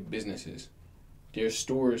look at businesses. There's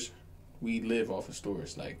stores. We live off of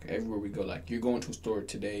stores. Like, everywhere we go, like, you're going to a store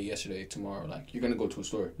today, yesterday, tomorrow. Like, you're going to go to a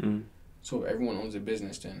store. Mm. So if everyone owns a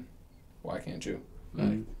business, then why can't you?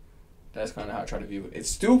 Like, that's kind of how I try to view it. It's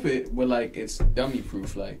stupid, but, like, it's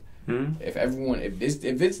dummy-proof. Like, if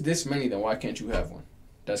it's this many, then why can't you have one?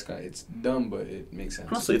 It's dumb, but it makes sense.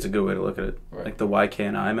 Honestly, it's a good way to look at it. Right. Like the why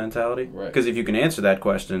can't I mentality. Right. Because if you can answer that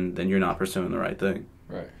question, then you're not pursuing the right thing.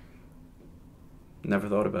 Right. Never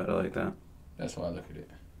thought about it like that. That's why I look at it.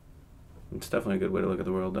 It's definitely a good way to look at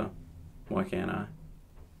the world, though. Why can't I?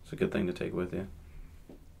 It's a good thing to take with you.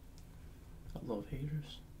 I love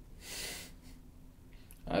haters.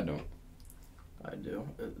 I don't. I do.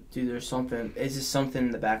 Dude, there's something, it's just something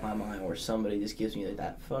in the back of my mind where somebody just gives me like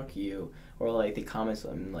that, fuck you, or like they comment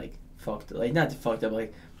something like, fucked, like not fucked up,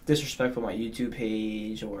 like disrespectful on my YouTube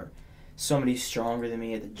page, or somebody stronger than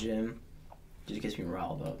me at the gym, just gets me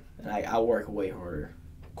riled up. And I work way harder.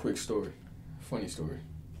 Quick story. Funny story.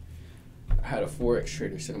 I had a Forex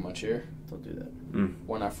trader sit in my chair. Don't do that.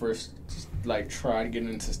 When I first like tried getting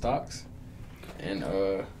into stocks. And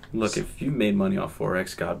look, if you made money off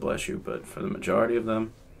Forex, God bless you, but for the majority of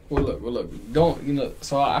them, well look, don't, you know,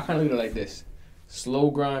 so I kind of look at it like this. Slow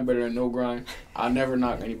grind better than no grind. I'll never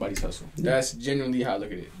knock anybody's hustle. That's genuinely how I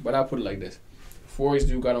look at it. But I put it like this. Forex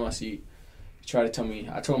dude got on my seat. He tried to tell me,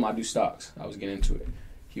 I told him I do stocks. I was getting into it.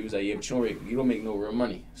 He was like, yeah, but you don't make no real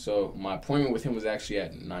money. So my appointment with him was actually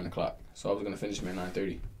at 9 o'clock. So I was going to finish him at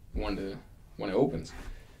 9:30 when it opens.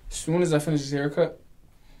 As soon as I finished his haircut,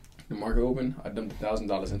 the market opened, I dumped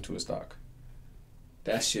 $1,000 into a stock.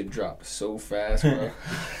 That shit dropped so fast, bro.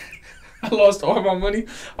 I lost all my money.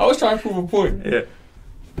 I was trying to prove a point. yeah.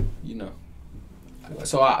 You know.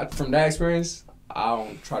 So from that experience, I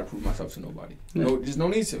don't try to prove myself to nobody. Yeah. No, just no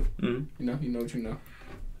need to. Mm-hmm. You know what you know.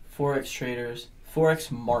 Forex traders,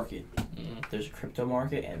 Forex market. There's a crypto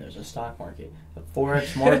market and there's a stock market. The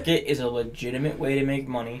Forex market is a legitimate way to make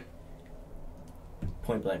money.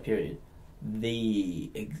 Point blank, period.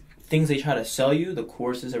 The things they try to sell you, the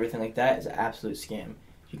courses, everything like that, is an absolute scam.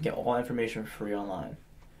 You can get all information for free online.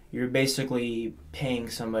 You're basically paying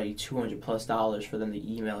somebody $200+ for them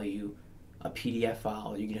to email you a PDF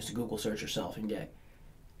file you can just Google search yourself and get.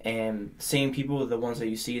 And same people, the ones that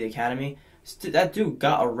you see at the academy, that dude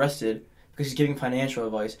got arrested because he's giving financial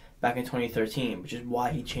advice back in 2013, which is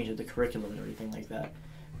why he changed the curriculum and everything like that.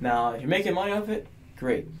 Now, if you're making money off it,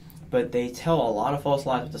 great. But they tell a lot of false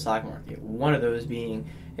lies with the stock market. One of those being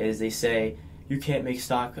is they say you can't make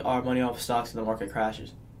money off stocks if the market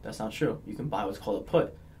crashes. That's not true. You can buy what's called a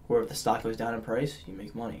put, where if the stock goes down in price, you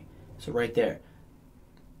make money. So right there,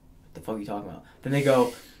 what the fuck are you talking about? Then they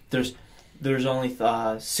go, there's only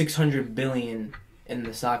 600 billion in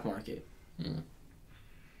the stock market.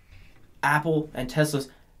 Apple and Tesla's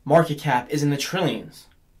market cap is in the trillions.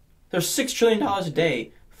 There's $6 trillion a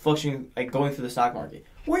day fluctuating, like going through the stock market.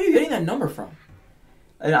 Where are you getting that number from?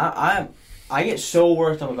 And I get so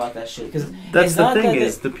worked up about that shit because that's the thing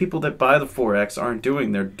is the people that buy the Forex aren't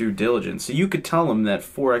doing their due diligence. So you could tell them that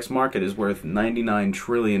Forex market is worth $99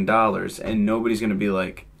 trillion, and nobody's going to be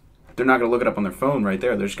like, they're not going to look it up on their phone right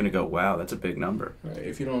there. They're just going to go, wow, that's a big number. Right.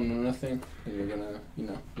 If you don't know nothing, then you're going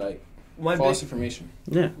to, false information.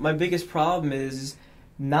 Yeah. My biggest problem is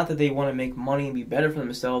not that they want to make money and be better for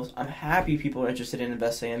themselves. I'm happy people are interested in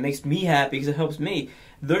investing. It makes me happy because it helps me.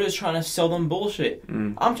 They're just trying to sell them bullshit.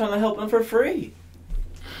 I'm trying to help them for free.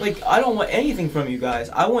 Like, I don't want anything from you guys.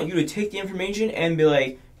 I want you to take the information and be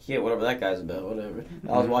like, yeah, whatever that guy's about, whatever.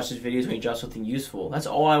 I'll watch his videos when he drops something useful. That's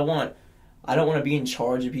all I want. I don't want to be in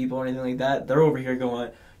charge of people or anything like that. They're over here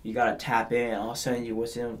going, you gotta tap in, I'll send you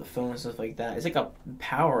what's in with the phone and stuff like that. It's like a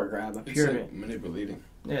power grab, a pyramid. It's like manipulating.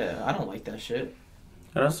 Yeah, I don't like that shit.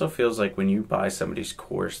 It also feels like when you buy somebody's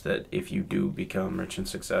course that if you do become rich and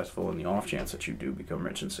successful, and the off chance that you do become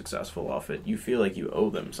rich and successful off it, you feel like you owe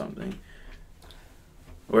them something.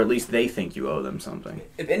 Or at least they think you owe them something.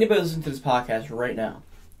 If anybody listens to this podcast right now,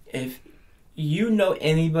 if you know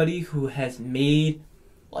anybody who has made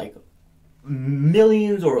like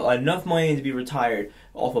millions or enough money to be retired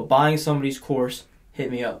off of buying somebody's course,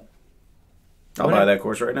 hit me up. I'll buy that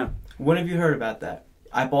course right now. When have you heard about that?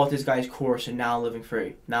 I bought this guy's course and now I'm living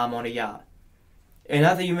free. Now I'm on a yacht. And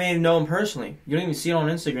not that you may know him personally. You don't even see it on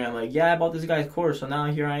Instagram. Like, yeah, I bought this guy's course, so now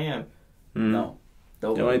here I am. No. The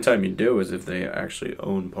only time you do is if they actually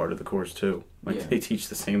own part of the course too. Like they teach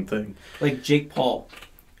the same thing. Like Jake Paul.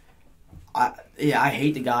 I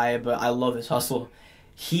hate the guy, but I love his hustle.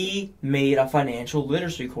 He made a financial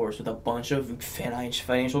literacy course with a bunch of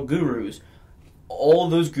financial gurus. All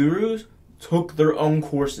those gurus took their own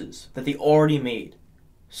courses that they already made.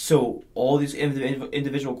 So all these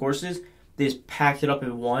individual courses, they just packed it up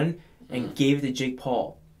in one and gave it to Jake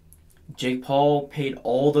Paul. Jake Paul paid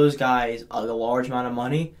all those guys a large amount of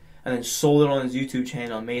money and then sold it on his YouTube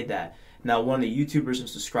channel and made that. Now, one of the YouTubers I'm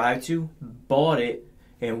subscribed to bought it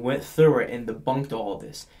and went through it and debunked all of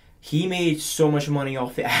this. He made so much money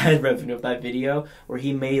off the ad revenue of that video where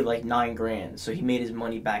he made like $9,000. So he made his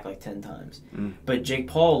money back like 10 times. But Jake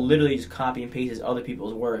Paul literally just copy and pasted other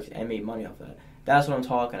people's work and made money off that. That's what I'm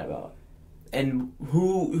talking about. And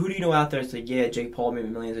who do you know out there that's like, yeah, Jake Paul made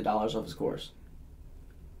millions of dollars off his course?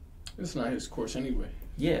 It's not his course anyway.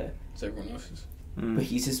 Yeah. It's everyone else's. but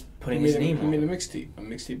he's just putting his name on it. He made a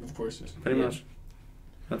mixtape of courses. Pretty much.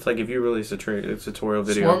 That's like if you release a tutorial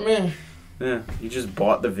video. Smart man. Yeah, you just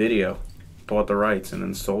bought the video, bought the rights, and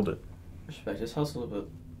then sold it. Respect his hustle, but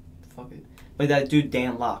fuck it. Like that dude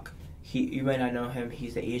Dan Locke. You might not know him.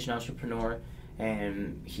 He's the Asian entrepreneur,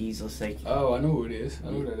 and he's just like. Oh, I know who it is.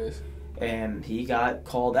 I know who that is. And he got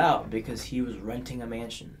called out because he was renting a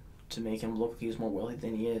mansion to make him look like he's more wealthy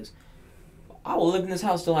than he is. I will live in this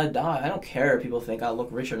house till I die. I don't care if people think I look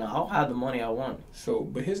rich or not. I'll have the money I want. So,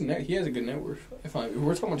 but he has a good net worth. If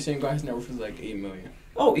we're talking about the same guy, his net worth is like $8 million.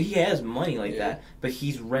 Oh, he has money like that, but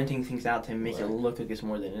he's renting things out to make it look like it's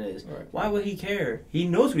more than it is. Right. Why would he care? He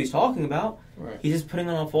knows what he's talking about. Right. He's just putting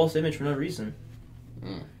on a false image for no reason.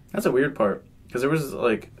 That's a weird part. Because there was,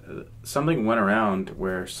 like, something went around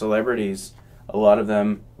where celebrities, a lot of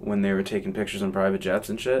them, when they were taking pictures on private jets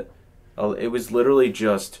and shit, it was literally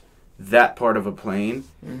just that part of a plane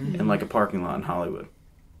and, like, a parking lot in Hollywood.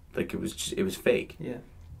 Like, it was fake. Yeah.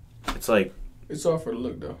 It's like... It's all for the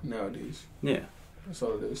look, though, nowadays. Yeah. That's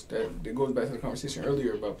all it is. That goes back to the conversation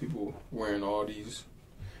earlier about people wearing all these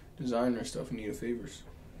designer stuff and needing favors.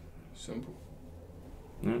 Simple.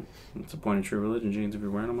 Yeah. That's the point of true religion, jeans, if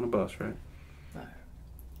you're wearing them on a bus, right?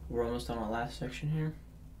 We're almost on our last section here.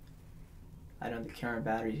 I know the camera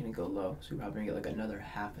battery's going to go low, so we're probably going to get like another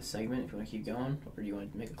half a segment if you want to keep going, or do you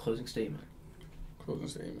want to make a closing statement? Closing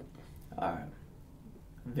statement. Alright.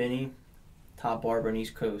 Vinny, top barber on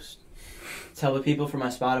East Coast. Tell the people, for my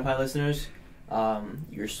Spotify listeners,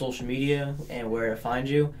 your social media and where to find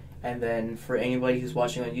you. And then for anybody who's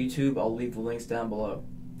watching on YouTube, I'll leave the links down below.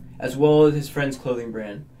 As well as his friend's clothing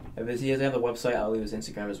brand. If he doesn't have a website, I'll leave his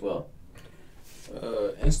Instagram as well.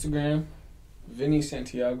 Instagram, Vinny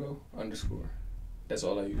Santiago _ That's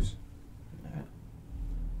all I use. Alright.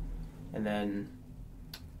 And then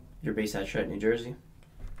you're based out of Trenton, New Jersey?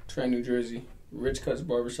 Trenton, New Jersey. Rich Cuts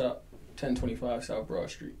Barbershop, 1025 South Broad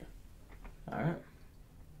Street. Alright.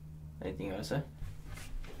 Anything you want to say?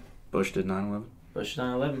 Bush did 9/11. Bush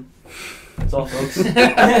 9/11. That's all,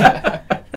 folks.